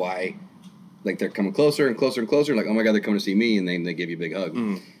process why, like, they're coming closer and closer and closer, like, oh my God, they're coming to see me, and then they give you a big hug.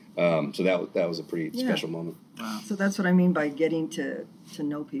 So that was a pretty Yeah. special moment. So that's what I mean by getting to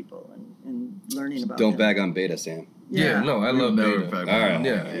know people and learning about Don't them. bag on Beta, Sam. Yeah, no, I love Never Beta. back All right.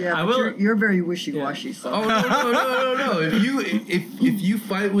 Yeah. Yeah, I but will- you're very wishy-washy. So. Oh no! If you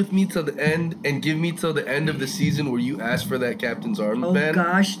fight with me till the end and give me till the end of the season where you ask for that captain's Oh armband,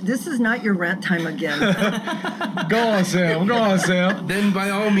 gosh, this is not your rant time again. Go on, Sam. Go on, Sam. then by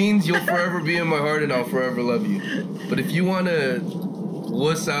all means you'll forever be in my heart and I'll forever love you. But if you want to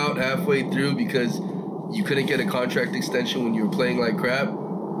wuss out halfway through because you couldn't get a contract extension when you were playing like crap,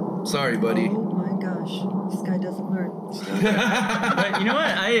 sorry, buddy. Oh my gosh, this guy doesn't learn. But you know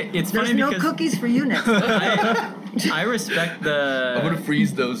what? It's There's funny no because cookies for you next time. I respect I'm gonna the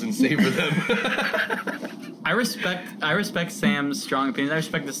freeze those and savor them. I I respect Sam's strong opinions. I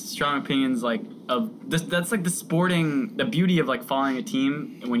respect the strong opinions like of this. That's like the beauty of like following a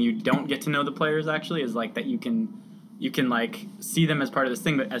team when you don't get to know the players actually is like that you can like see them as part of this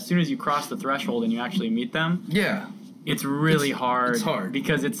thing. But as soon as you cross the threshold and you actually meet them, it's really hard. It's hard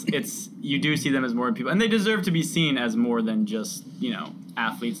because it's you do see them as more people, and they deserve to be seen as more than just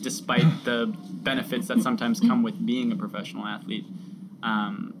athletes, despite the benefits that sometimes come with being a professional athlete.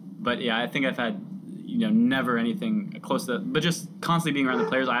 But yeah, I think I've had never anything close to that, but just constantly being around the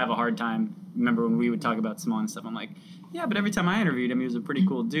players, I have a hard time. Remember when we would talk about Simon and stuff, I'm like, yeah, but every time I interviewed him, he was a pretty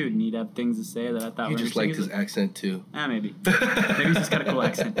cool dude, and he'd have things to say that I thought You were just interesting. liked his accent too. Maybe. Maybe he's just got a cool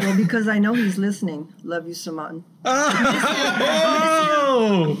accent. Well, because I know he's listening. Love you, Saman.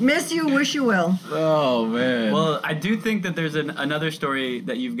 Oh! Miss you, wish you well. Oh, man. Well, I do think that there's another story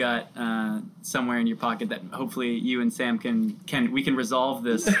that you've got somewhere in your pocket that hopefully you and Sam we can resolve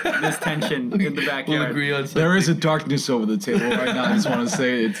this tension in the backyard. We'll agree on something. there is a darkness over the table right now. I just want to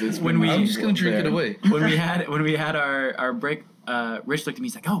say it's When we- I'm just gonna drink it away. when we had our break, Rich looked at me.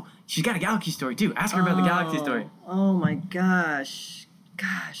 He's like, "Oh, she's got a Galaxy story too. Ask her about the Galaxy story." Oh my gosh,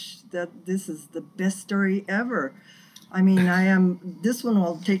 this is the best story ever. I mean, this one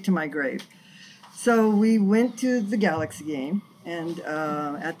I'll take to my grave. So we went to the Galaxy game, and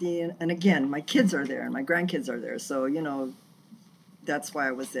and again, my kids are there and my grandkids are there. So that's why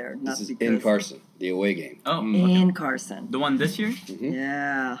I was there. Not This is because in Carson, the away game. Oh, okay. in Carson. The one this year?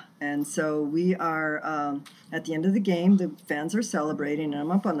 Yeah, and so we are at the end of the game. The fans are celebrating, and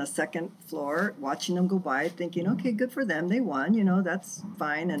I'm up on the second floor watching them go by, thinking, "Okay, good for them. They won. That's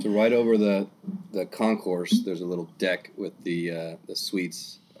fine." And So right over the concourse, there's a little deck with the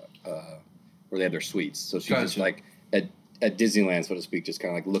suites, where they have their suites. So she's just Gotcha. like at Disneyland, so to speak, just kind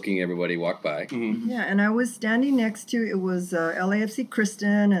of like looking at everybody walk by. yeah, and I was standing next to it was LAFC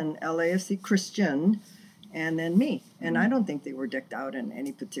Kristen and LAFC Christian, and then me. And I don't think they were decked out in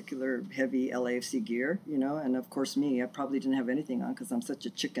any particular heavy LAFC gear, And of course, me, I probably didn't have anything on because I'm such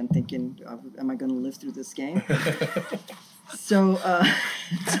a chicken thinking, am I going to live through this game? So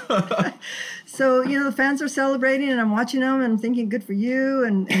the fans are celebrating, and I'm watching them and thinking, good for you.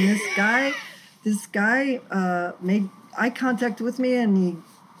 And this guy made eye contact with me, and he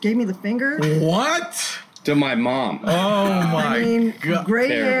gave me the finger. What? To my mom. Oh, my I mean, God.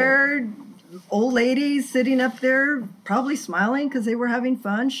 gray-haired old ladies sitting up there, probably smiling because they were having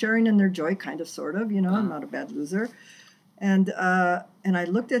fun, sharing in their joy, kind of, sort of. I'm not a bad loser. And I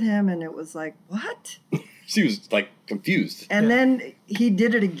looked at him, and it was like, what? She was like confused. And then he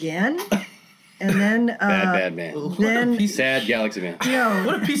did it again. And then Bad man. then Sad Galaxy man. no,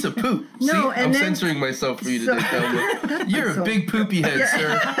 What a piece of poop. No, See, and I'm then- censoring myself for you So- today, Thelma. You're So- a big poopy head,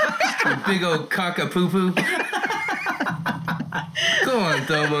 sir. You big old cock-a-poo-poo. Go on,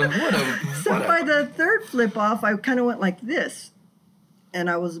 Thelma. so by the third flip off, I kind of went like this, and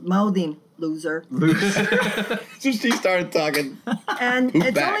I was mouthing loser. So she started talking. And Poop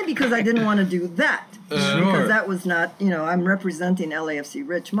it's back. only because I didn't want to do that. Sure. Because that was not, I'm representing LAFC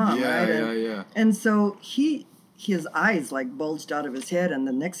Rich Mom, Yeah, right? yeah. And so his eyes like bulged out of his head, and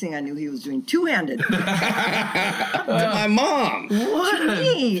the next thing I knew, he was doing two-handed To my mom. What a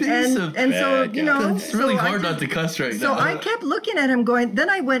me. piece of... And so, bad guy. It's really so I hard just- not to cuss right So now. I kept looking at him going, then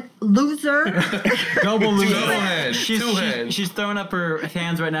I went, loser. Double Two loser. hands. Two hands. She's throwing up her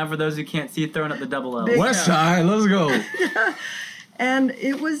hands right now for those who can't see, throwing up the double L. Big- West Side, let's go. And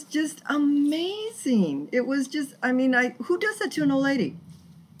it was just amazing. It was just, who does that to an old lady?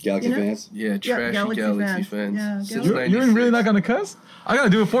 Galaxy You know? fans. Yeah, trashy Galaxy fans. Yeah, Since You're 96. really not gonna cuss? I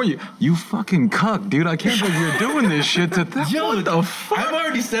gotta do it for you. You fucking cuck, dude. I can't believe you're doing this shit to them. Yo, What the fuck? I've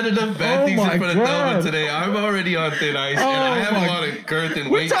already said enough bad Oh things my in front of Thelma God. today. I'm already on thin ice, and Oh I have my- a lot of girth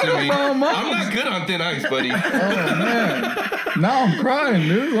and We're weight to talking me. about moms. I'm not good on thin ice, buddy. Oh man. Now I'm crying,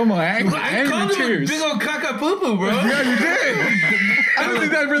 dude. I'm like I called angry him a tears. big old caca-poo-poo, bro. Yeah, you did. I don't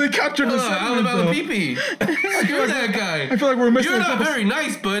think that really captured the sentiment, Alabama though. pee-pee. Screw that guy. I feel like we're missing You're a not couple- very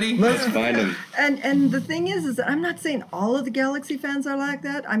nice, buddy. Let's find him. And the thing is that I'm not saying all of the Galaxy fans are like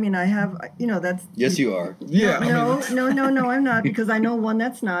that. I mean, I have, that's... Yes, you are. Yeah. I mean, No, I'm not, because I know one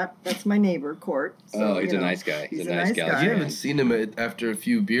that's not. That's my neighbor, Court. So, Oh, he's a nice guy. He's a nice Galaxy You fan. haven't seen him after a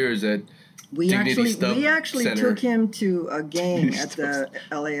few beers at We Dignity Stub actually Center. took him to a game at the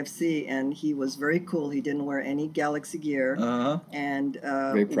LAFC, and he was very cool. He didn't wear any Galaxy gear, Uh-huh. and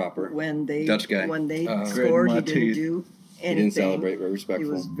Very proper. When they Dutch guy. when they Grit scored, in he my didn't teeth. do He anything. didn't celebrate. Very He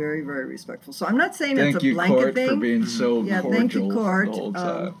respectful. was very, very respectful. So I'm not saying Thank it's a you, blanket Court, thing. for being so Yeah, cordial thank you, Court. the whole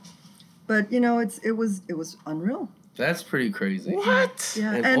time. But it was unreal. That's pretty crazy. What?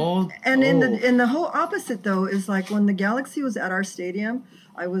 Yeah, And and in the whole opposite though is like when the Galaxy was at our stadium,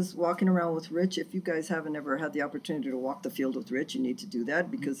 I was walking around with Rich. If you guys haven't ever had the opportunity to walk the field with Rich, you need to do that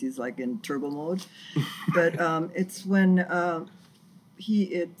because he's like in turbo mode. But it's when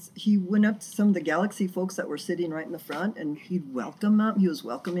he went up to some of the Galaxy folks that were sitting right in the front, and he'd welcome them. He was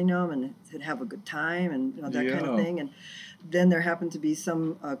welcoming them, and he'd have a good time, and that kind of thing. And then there happened to be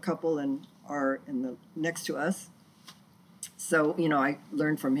some couple in the next to us. So, I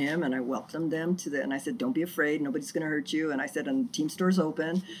learned from him and I welcomed them and I said, don't be afraid. Nobody's going to hurt you. And I said, and team store's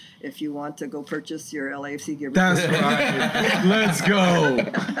open if you want to go purchase your LAFC gear. That's right. Let's go.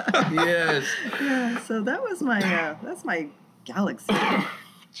 Yes. Yeah, so that's my Galaxy.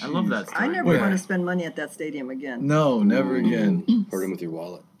 I love that story. I never want to spend money at that stadium again. No, never again. Hurt him with your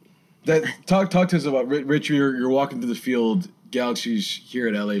wallet. Talk to us about Rich. You're walking through the field. Galaxy's here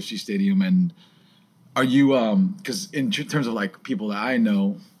at LAFC Stadium, and are you because in terms of like people that I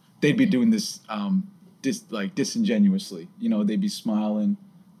know, they'd be doing this disingenuously. They'd be smiling,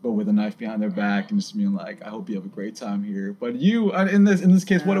 but with a knife behind their back and just being like, "I hope you have a great time here." But you, in this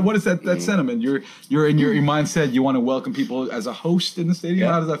case, what is that sentiment? You're in your mindset. You want to welcome people as a host in the stadium.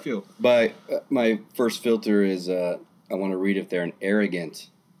 Yeah. How does that feel? My first filter is I want to read if they're an arrogant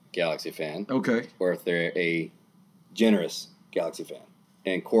Galaxy fan, Okay. or if they're a generous Galaxy fan.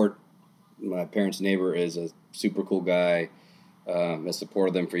 And Court, my parents' neighbor, is a super cool guy. Has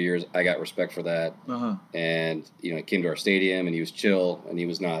supported them for years. I got respect for that. Uh-huh. And he came to our stadium and he was chill and he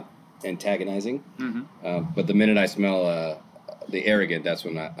was not antagonizing. Mm-hmm. But the minute I smell the arrogant, that's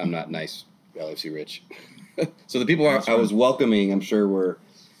when I'm not nice, LFC Rich. So the people I was welcoming, I'm sure, were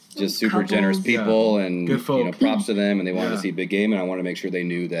just super Couples. generous people, Yeah. and Good folk. props to them. And they wanted Yeah. to see a big game, and I wanted to make sure they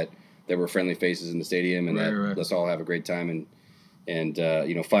knew that there were friendly faces in the stadium, and Right. let's all have a great time. And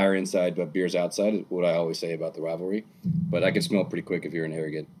fire inside, but beers outside is what I always say about the rivalry. But I can smell pretty quick if you're an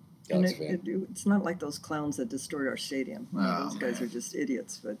arrogant And Galaxy fan. it's not like those clowns that distort our stadium. Oh, Those guys are just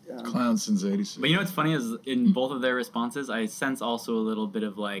idiots. But Clowns since '86. But what's funny is in both of their responses, I sense also a little bit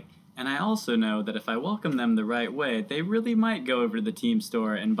of like, and I also know that if I welcome them the right way, they really might go over to the team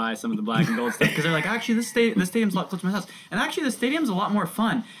store and buy some of the black and gold stuff because they're like, actually, the stadium's a lot close to my house, and actually, the stadium's a lot more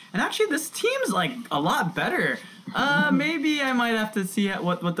fun, and actually, this team's like a lot better. Maybe I might have to see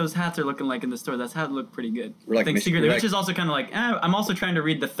what those hats are looking like in the store. That's how it looked pretty good. We're like I think Mich- secretly, we're which like- is also kind of like, I'm also trying to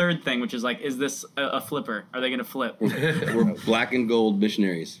read the third thing, which is like, is this a flipper? Are they going to flip? We're black and gold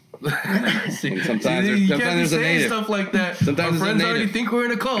missionaries. See, And sometimes you there's can't be a saying native. stuff like that. Sometimes Our there's a friends already native. think we're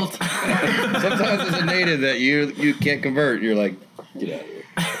in a cult. Sometimes there's a native that you can't convert. You're like, get out of here.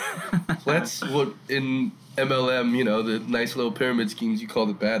 That's what in MLM, the nice little pyramid schemes, you call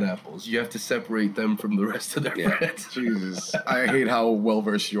the bad apples. You have to separate them from the rest of their Yeah. friends. Jesus, I hate how well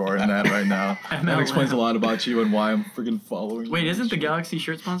versed you are in that right now. That explains a lot about you and why I'm freaking following you. Wait, isn't the Galaxy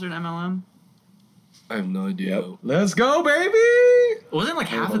shirt sponsored MLM? I have no idea. Yep. Let's go, baby! Wasn't like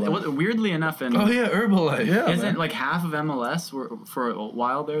half of it, weirdly enough, and Oh yeah, Herbalife. Yeah, isn't man. like half of MLS were for a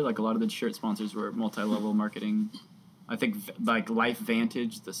while there? Like a lot of the shirt sponsors were multi-level marketing. I think like Life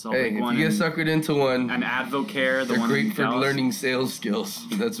Vantage, the Salt Hey, Lake if one, you get and, suckered into one, and Advocare, the they're one great in for Dallas. learning sales skills.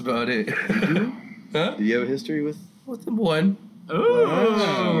 That's about it. Huh? Do you have a history with? What's the one? Ooh.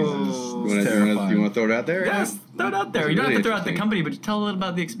 You terrifying. want to throw it out there? Yes, throw it out there. That's You don't have really to throw out the interesting. company, but tell a little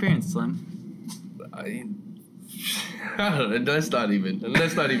about the experience, Slim. I don't know. Let's not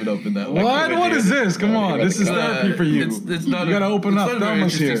even open that one. What? What is this? Come on, this is therapy for you. It's not. You gotta open up. It's not a very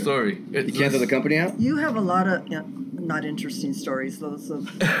Thelma's interesting here. story. You can't throw the company out? you have a lot of not interesting stories. Those don't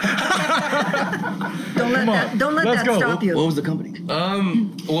let let's that go. stop you. What was the company?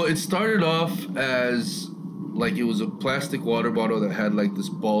 Well, it started off as like it was a plastic water bottle that had like this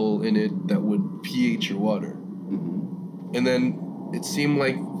ball in it that would pH your water, and then it seemed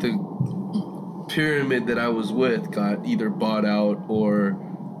like the pyramid that I was with got either bought out or,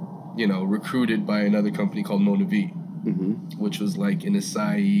 recruited by another company called Nona V, which was like an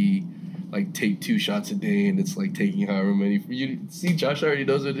acai, like take 2 shots a day, and it's like taking however many. You see, Josh already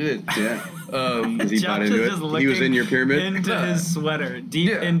knows what it is. Yeah. Is he bought Josh into is it? just He was in your pyramid? into his sweater, deep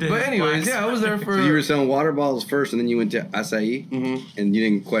Yeah, into. but his anyways, black yeah, I was there for. So you were selling water bottles first, and then you went to acai, and you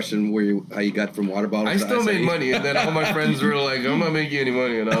didn't question how you got from water bottles I to still acai? made money, and then all my friends were like, "I'm not making any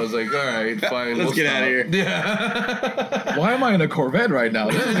money," and I was like, "All right, fine, Let's we'll get stop." outta here. Yeah. Why am I in a Corvette right now?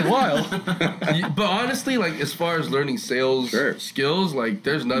 This is wild. But honestly, like as far as learning sales Sure. skills, like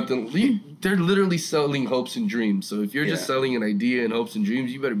there's nothing. They're literally selling hopes and dreams. So if you're just Yeah. selling an idea and hopes and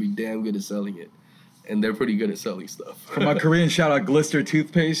dreams, you better be damn good at selling it. And they're pretty good at selling stuff. For my Korean shout out, Glister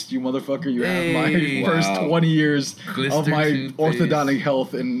toothpaste. You motherfucker, you have Hey. my first Wow. 20 years Glister of my toothpaste. orthodontic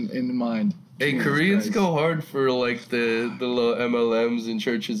health in mind. Hey, Jesus Koreans Christ. go hard for like the little MLMs in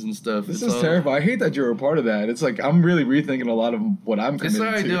churches and stuff. This It's is all- terrible. I hate that you're a part of that. It's like I'm really rethinking a lot of what I'm It's committed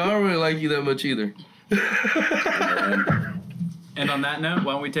alright, to. dude. I don't really like you that much either. And on that note,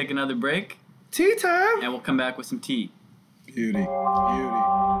 why don't we take another break Tea time. and we'll come back with some tea. Beauty.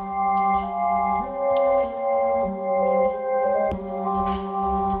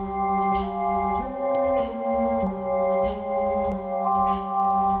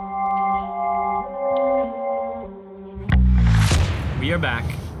 We are back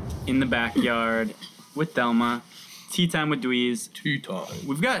in the backyard with Thelma. Tea time with Dweez. Tea time.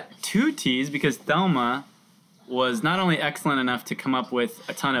 We've got 2 teas because Thelma was not only excellent enough to come up with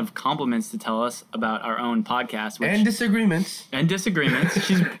a ton of compliments to tell us about our own podcast, which, And disagreements. and disagreements.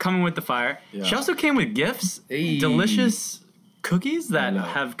 She's coming with the fire. Yeah. She also came with gifts, Hey. delicious cookies that know.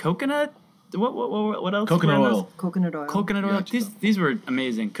 have coconut. What else? Coconut were in those? oil. Coconut oil. Coconut oil. Gotcha. These were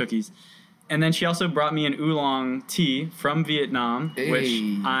amazing cookies. And then she also brought me an oolong tea from Vietnam, which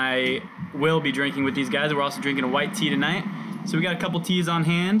Hey. I will be drinking with these guys. We're also drinking a white tea tonight. So we got a couple teas on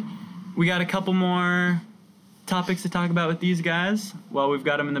hand. We got a couple more topics to talk about with these guys while we've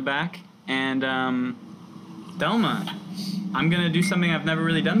got them in the back. And Thelma, I'm gonna do something I've never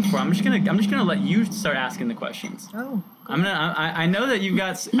really done before. I'm just gonna let you start asking the questions. Oh, I know that you've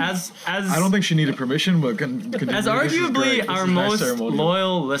got as I don't think she needed permission, but can as this is arguably great. This our is nice most ceremonial.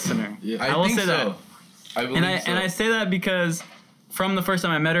 loyal listener. Yeah. I will think say so. that. I believe And I say that because from the first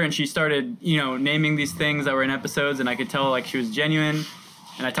time I met her and she started, naming these things that were in episodes, and I could tell like she was genuine.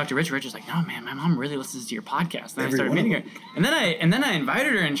 And I talked to Rich. Rich was like, "No, man, my mom really listens to your podcast." And Every I started one of meeting her. And then I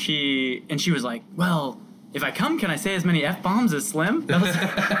invited her, and she was like, "Well, if I come, can I say as many F-bombs as Slim?" That was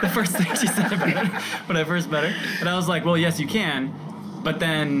the first thing she said about it when I first met her. And I was like, "Well, yes, you can." But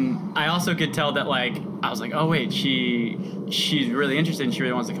then I also could tell that I was like, "Oh wait, she's really interested and she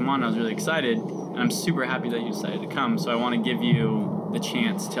really wants to come on." And I was really excited, and I'm super happy that you decided to come. So I want to give you the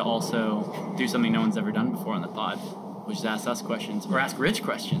chance to also do something no one's ever done before on the pod, which is ask us questions or ask Rich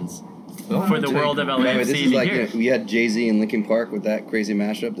questions for the world of By the way, LAFC this is to like hear. we had Jay-Z and Linkin Park with that crazy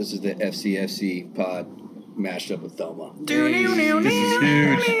mashup. This is the FCFC pod mashed up with Thelma.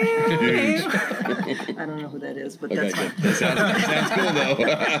 I don't know who that is, but Okay, that's fine. good. Sounds cool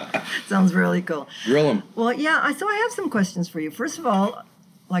though. Sounds really cool. Grill them. Well, yeah, so I have some questions for you. First of all,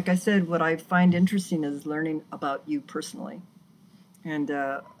 like I said, what I find interesting is learning about you personally. And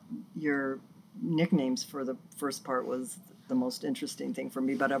your nicknames for the first part was the most interesting thing for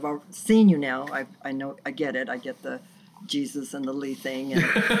me. But I've seen you now. I know, I get it. I get the Jesus and the Lee thing. And,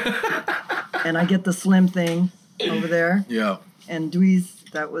 and I get the Slim thing over there. Yeah. And Dweez,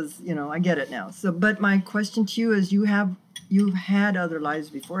 that was, I get it now. So, but my question to you is, you've had other lives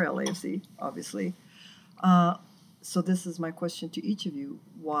before LAFC, obviously. So this is my question to each of you: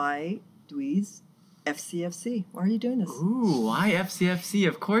 why Dweez FCFC? Why are you doing this? Ooh, why FCFC?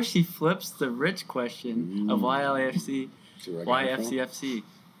 Of course, she flips the Rich question of why LAFC, See where I why got it from? FCFC.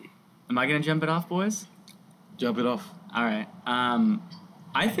 Am I gonna jump it off, boys? Jump it off. All right.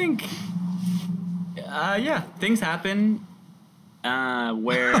 I think, things happen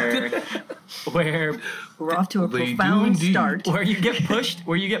where We're off to a They do profound indeed. start. where you get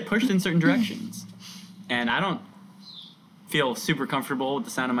pushed in certain directions, and I don't feel super comfortable with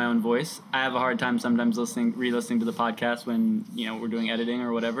the sound of my own voice. I have a hard time sometimes re-listening to the podcast when we're doing editing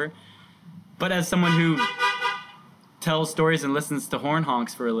or whatever. But as someone who tells stories and listens to horn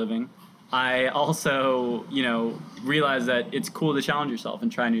honks for a living, I also, realize that it's cool to challenge yourself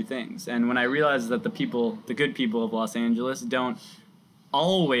and try new things. And when I realize that the good people of Los Angeles don't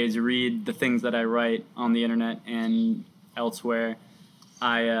always read the things that I write on the internet and elsewhere,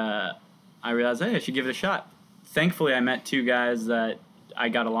 I realized, hey, I should give it a shot. Thankfully, I met 2 guys that I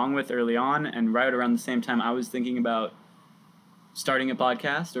got along with early on, and right around the same time I was thinking about starting a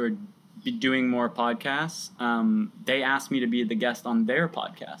podcast or doing more podcasts, they asked me to be the guest on their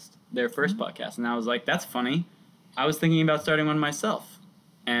podcast, their first podcast. And I was like, that's funny. I was thinking about starting one myself.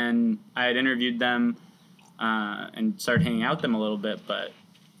 And I had interviewed them and started hanging out with them a little bit, but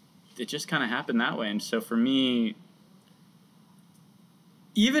it just kind of happened that way. And so for me,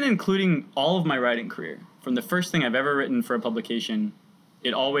 even including all of my writing career, from the first thing I've ever written for a publication,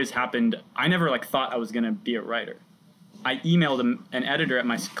 it always happened. I never thought I was going to be a writer. I emailed an editor at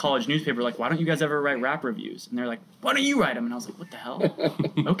my college newspaper, why don't you guys ever write rap reviews? And they're like, why don't you write them? And I was like, what the hell?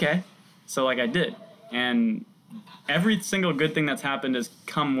 Okay. So I did. And every single good thing that's happened has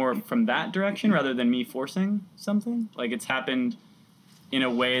come more from that direction rather than me forcing something. It's happened in a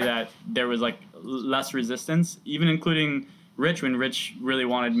way that there was less resistance, even including Rich, when Rich really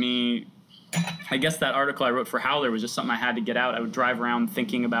wanted me. I guess that article I wrote for Howler was just something I had to get out. I would drive around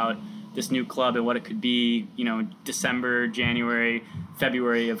thinking about this new club and what it could be, December, January,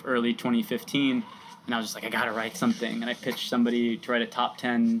 February of early 2015. And I was just like, I got to write something. And I pitched somebody to write a top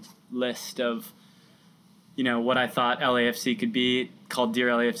 10 list of, what I thought LAFC could be, called Dear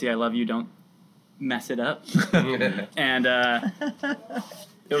LAFC, I Love You, Don't Mess It Up. And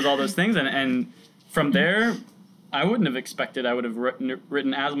it was all those things. And from there, I wouldn't have expected I would have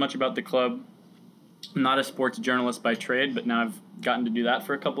written as much about the club. I'm not a sports journalist by trade, but now I've gotten to do that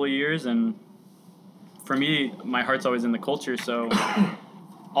for a couple of years. And for me, my heart's always in the culture. So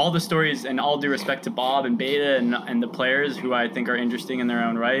all the stories, and all due respect to Bob and Beta and the players who I think are interesting in their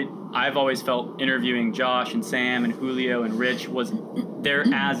own right, I've always felt interviewing Josh and Sam and Julio and Rich they're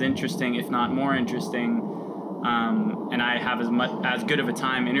as interesting, if not more interesting. And I have as good of a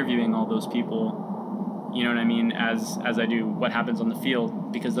time interviewing all those people, you know what I mean, as I do what happens on the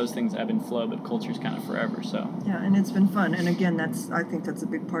field, because those things ebb and flow, but culture's kind of forever. So yeah, and it's been fun. And again, I think that's a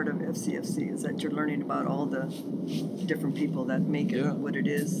big part of FCFC, is that you're learning about all the different people that make it what it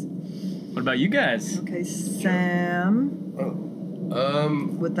is. What about you guys? Okay, Sam.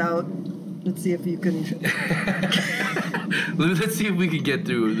 Let's see if you can. Let's see if we can get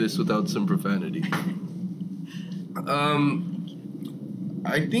through this without some profanity.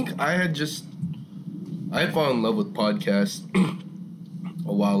 I think I had fallen in love with podcasts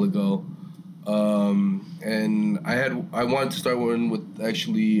a while ago, and I wanted to start one with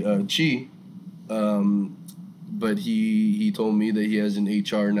actually Chi, but he told me that he has an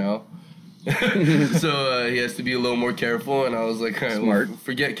HR now, so he has to be a little more careful. And I was like, all right, Smart. well,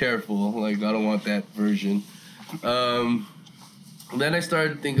 forget careful. Like, I don't want that version. Then I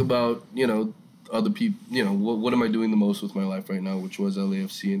started to think about other people. What am I doing the most with my life right now, which was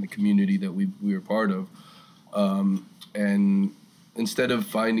LAFC and the community that we were part of. And instead of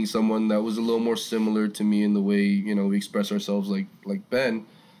finding someone that was a little more similar to me in the way, we express ourselves like Ben,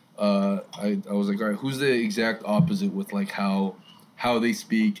 I was like, all right, who's the exact opposite with like how they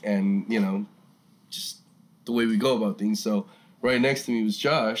speak and, just the way we go about things. So right next to me was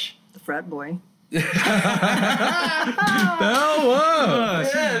Josh. The frat boy. Oh,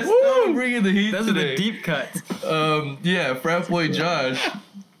 Yes, I'm bringing the heat Those are today. the deep cuts. Frat boy Josh,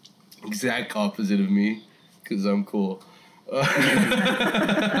 exact opposite of me, because I'm cool.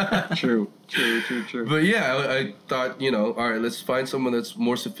 True. But yeah, I thought, all right, let's find someone that's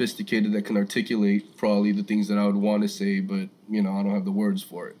more sophisticated that can articulate probably the things that I would want to say, but, I don't have the words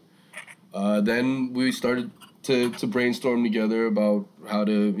for it. Then we started to brainstorm together about how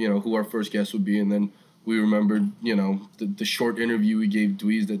to, who our first guest would be, and then we remembered, the short interview we gave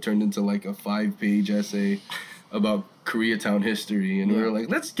Dweez that turned into like a 5-page essay about Koreatown history, and we were like,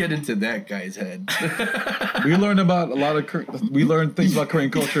 let's get into that guy's head. We learned we learned things about Korean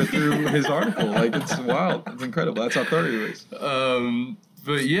culture through his article. Like, it's wild. It's incredible. That's how thorough he was.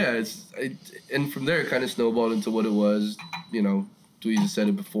 But yeah, and from there it kind of snowballed into what it was. Dweez has said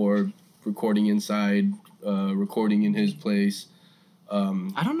it before, recording inside, recording in his place.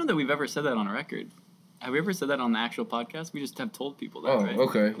 I don't know that we've ever said that on a record. Have we ever said that on the actual podcast? We just have told people that, right?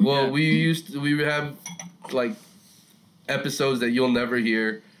 Okay. Well, Yeah. we have like episodes that you'll never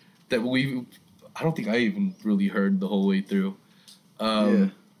hear that I don't think I even really heard the whole way through.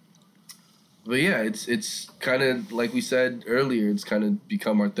 But yeah, it's kind of like we said earlier, it's kind of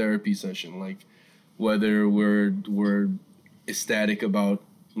become our therapy session. Like, whether we're ecstatic about,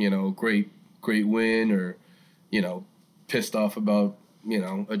 great win, or, pissed off about,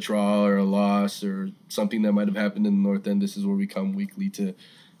 a draw or a loss or something that might have happened in the North End, this is where we come weekly to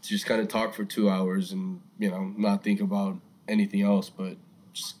just kind of talk for 2 hours and, not think about anything else, but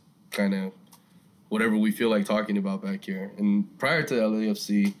just kind of whatever we feel like talking about back here. And prior to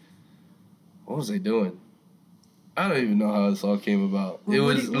LAFC, what was I doing? I don't even know how this all came about. Well, it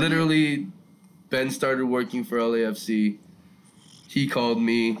was literally Ben started working for LAFC. He called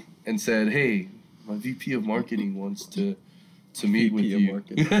me and said, hey, my VP of marketing wants to meet with you.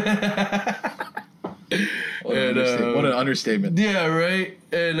 What an understatement. Yeah, right.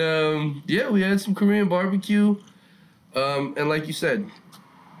 And we had some Korean barbecue. And like you said,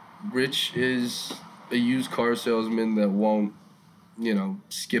 Rich is a used car salesman that won't,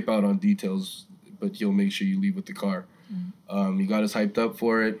 skip out on details, but he'll make sure you leave with the car. He got us hyped up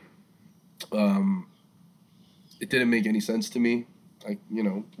for it. It didn't make any sense to me. Like,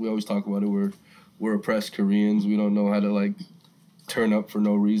 we always talk about it. We're oppressed Koreans. We don't know how to like turn up for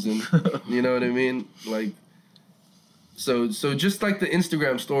no reason. You know what I mean? Like, so just like the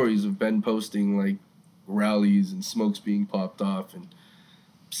Instagram stories of Ben posting like rallies and smokes being popped off and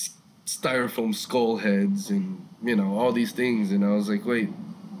styrofoam skull heads and all these things, and I was like, wait,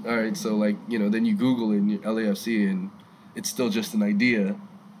 all right, so like then you Google it in LAFC and it's still just an idea.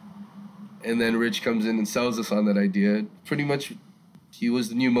 And then Rich comes in and sells us on that idea. Pretty much, he was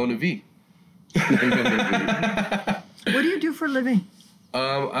the new Mona V. What do you do for a living?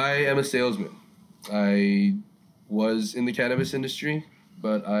 I am a salesman. I was in the cannabis industry,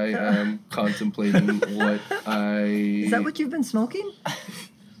 but I am contemplating what I... Is that what you've been smoking?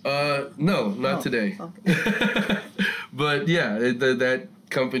 No, not today. Okay. But yeah, that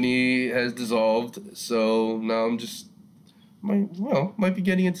company has dissolved, so now I'm just might be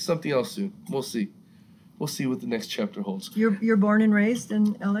getting into something else soon. We'll see. We'll see what the next chapter holds. You're born and raised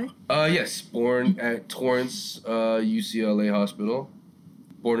in LA? Yes, born at Torrance UCLA Hospital.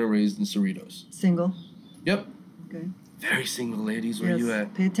 Born and raised in Cerritos. Single? Yep. Okay. Very single ladies. Where you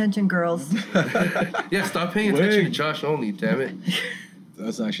at? Pay attention, girls. Yeah, stop paying attention to Josh only. Damn it.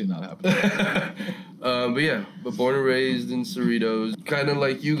 That's actually not happening. But born and raised in Cerritos. Kind of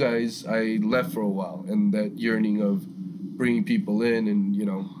like you guys, I left for a while, and that yearning of bringing people in and,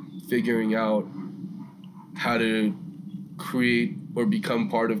 figuring out how to create or become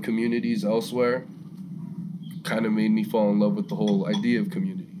part of communities elsewhere kind of made me fall in love with the whole idea of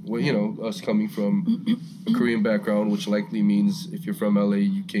community. Well, us coming from a Korean background, which likely means if you're from LA,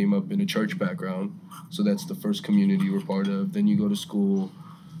 you came up in a church background. So that's the first community we're part of. Then you go to school.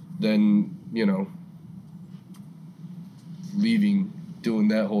 Then, leaving, doing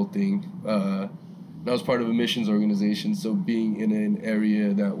that whole thing. I was part of a missions organization, so being in an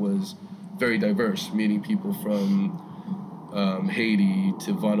area that was very diverse, meeting people from Haiti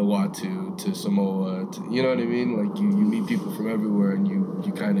to Vanuatu to Samoa, you know what I mean? Like you meet people from everywhere, and you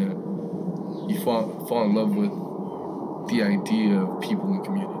fall in love with the idea of people in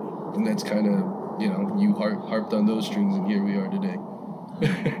community, and that's kind of you harped on those strings, and here we are today.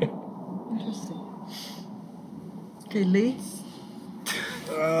 Interesting. Okay, Lee.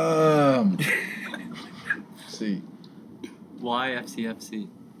 See. Why FCFC?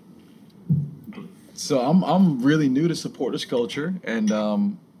 So I'm really new to supporters culture, and I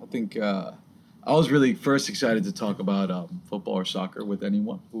think I was really first excited to talk about football or soccer with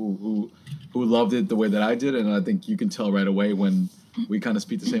anyone who loved it the way that I did, and I think you can tell right away when we kind of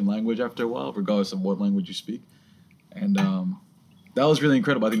speak the same language after a while, regardless of what language you speak. And that was really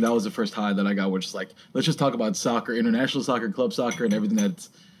incredible. I think that was the first high that I got, which is like, let's just talk about soccer, international soccer, club soccer, and everything that's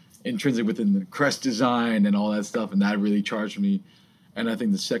intrinsic within the crest design and all that stuff, and that really charged me. And I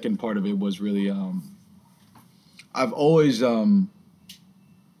think the second part of it was really, I've always been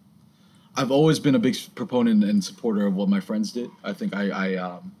a big proponent and supporter of what my friends did. I think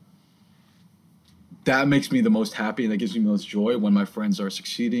that makes me the most happy, and that gives me the most joy when my friends are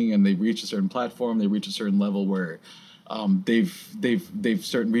succeeding and they reach a certain platform, they reach a certain level where they've reached a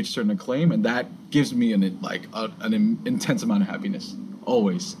certain acclaim, and that gives me an intense amount of happiness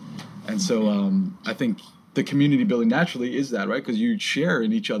always. And so I think the community building naturally is that, right? Because you share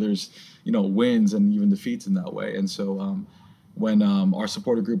in each other's wins and even defeats in that way. And so when our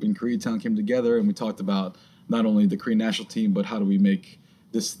supporter group in Koreatown came together and we talked about not only the Korean national team, but how do we make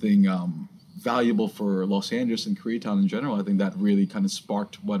this thing valuable for Los Angeles and Koreatown in general, I think that really kind of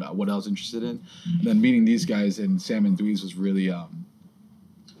sparked what I was interested in. And then meeting these guys and Sam and Dweez was really, it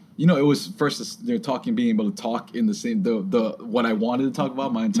was first being able to talk in the same the what I wanted to talk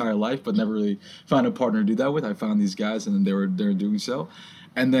about my entire life, but never really found a partner to do that with. I found these guys, and they're doing so.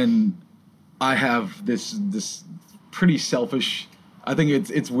 And then I have this pretty selfish, I think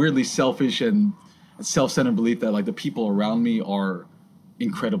it's weirdly selfish and self-centered belief that like the people around me are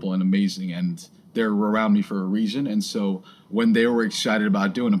incredible and amazing, and they're around me for a reason. And so when they were excited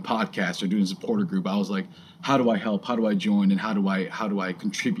about doing a podcast or doing a supporter group, I was like, how do I help? How do I join? And how do I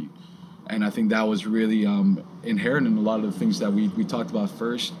contribute? And I think that was really inherent in a lot of the things that we talked about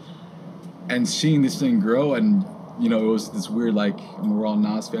first. And seeing this thing grow, and it was this weird, like, and we're all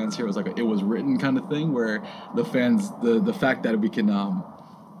Nas fans here, it was like it was written kind of thing where the fans, the fact that we can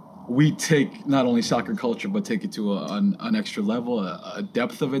we take not only soccer culture, but take it to an extra level, a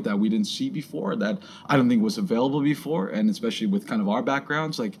depth of it that we didn't see before, that I don't think was available before. And especially with kind of our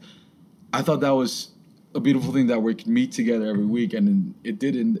backgrounds, like, I thought that was a beautiful thing that we could meet together every week. And it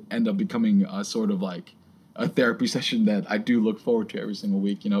did end up becoming a sort of like a therapy session that I do look forward to every single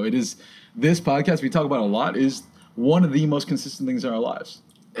week. It is, this podcast we talk about a lot is one of the most consistent things in our lives.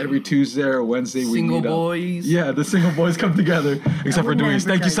 Every Tuesday or Wednesday we meet up. Single boys. Yeah, the single boys come together, except for Dweez.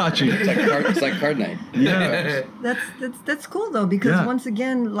 Thank you, Sachi. It's like card night. Yeah. That's cool though, because once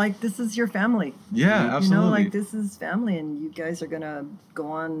again, like, this is your family. Yeah, absolutely. Like, this is family, and you guys are gonna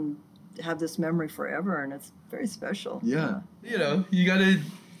go on, have this memory forever, and it's very special. Yeah. You gotta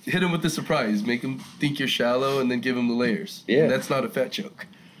hit them with the surprise, make them think you're shallow, and then give them the layers. Yeah. And that's not a fat joke.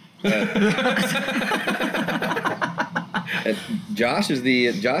 Josh is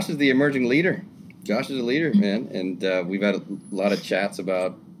the emerging leader. Josh is a leader, man, and we've had a lot of chats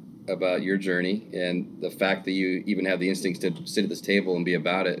about your journey and the fact that you even have the instincts to sit at this table and be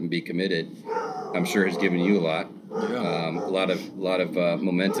about it and be committed. I'm sure has given you a lot, a lot of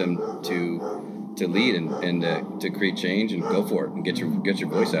momentum to lead and to create change and go for it and get your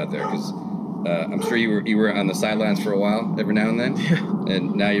voice out there, because I'm sure you were on the sidelines for a while every now and then,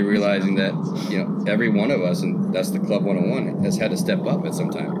 and now you're realizing that every one of us, and that's the Club 101, has had to step up at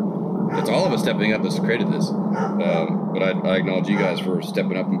some time. It's all of us stepping up that's created this. But I acknowledge you guys for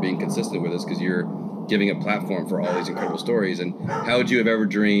stepping up and being consistent with us, because you're giving a platform for all these incredible stories. And how would you have ever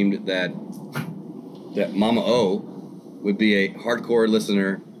dreamed that Mama O would be a hardcore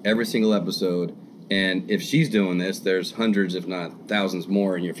listener every single episode? And if she's doing this, there's hundreds, if not thousands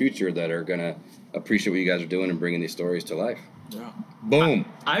more in your future that are going to appreciate what you guys are doing and bringing these stories to life. Yeah. Boom.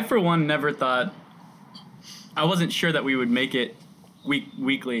 I for one, never thought, I wasn't sure that we would make it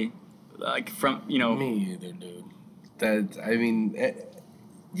weekly. Like from, Me either, dude.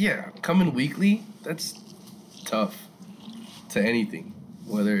 Coming weekly, that's tough to anything.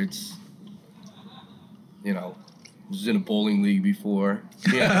 Whether it's, was in a bowling league before.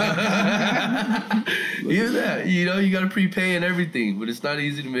 Yeah. Even that, you got to prepay and everything, but it's not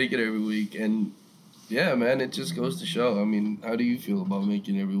easy to make it every week. And yeah, man, it just goes to show. I mean, how do you feel about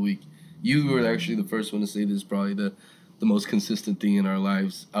making it every week? You were actually the first one to say this is probably the most consistent thing in our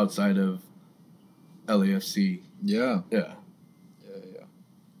lives outside of LAFC. Yeah. Yeah.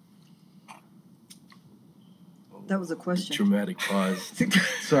 That was a question. Dramatic pause.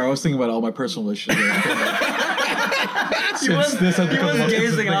 Sorry, I was thinking about all my personal issues. He was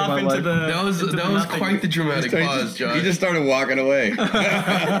gazing off into the. That was quite the dramatic pause, John. He just started walking away.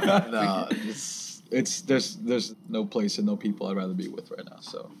 No, there's no place and no people I'd rather be with right now.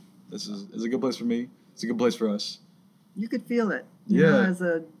 So this is a good place for me. It's a good place for us. You could feel it. You know, as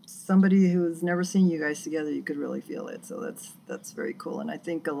somebody who's never seen you guys together, you could really feel it. So that's very cool. And I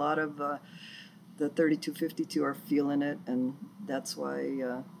think a lot of the 3252 are feeling it, and that's why.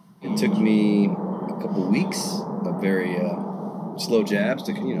 It took me a couple weeks of very slow jabs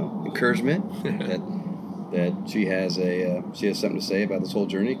to encouragement that she has something to say about this whole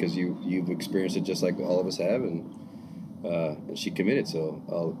journey, because you've experienced it just like all of us have, and she committed. So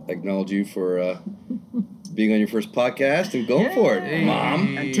I'll acknowledge you for being on your first podcast and going for it,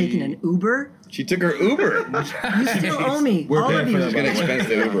 Mom. I'm taking an Uber. She took her Uber. You still owe me. We're all paying of for you. that. She's gonna expense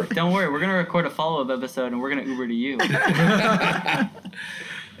the Uber. Don't worry, we're gonna record a follow-up episode and we're gonna Uber to you.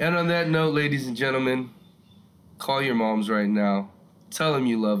 And on that note, ladies and gentlemen, call your moms right now. Tell them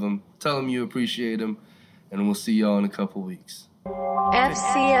you love them. Tell them you appreciate them. And we'll see y'all in a couple weeks.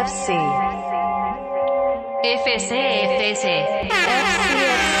 FCFC. FCFC. FCFC.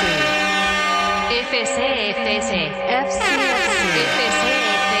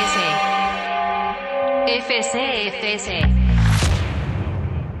 FCFC. FCFC.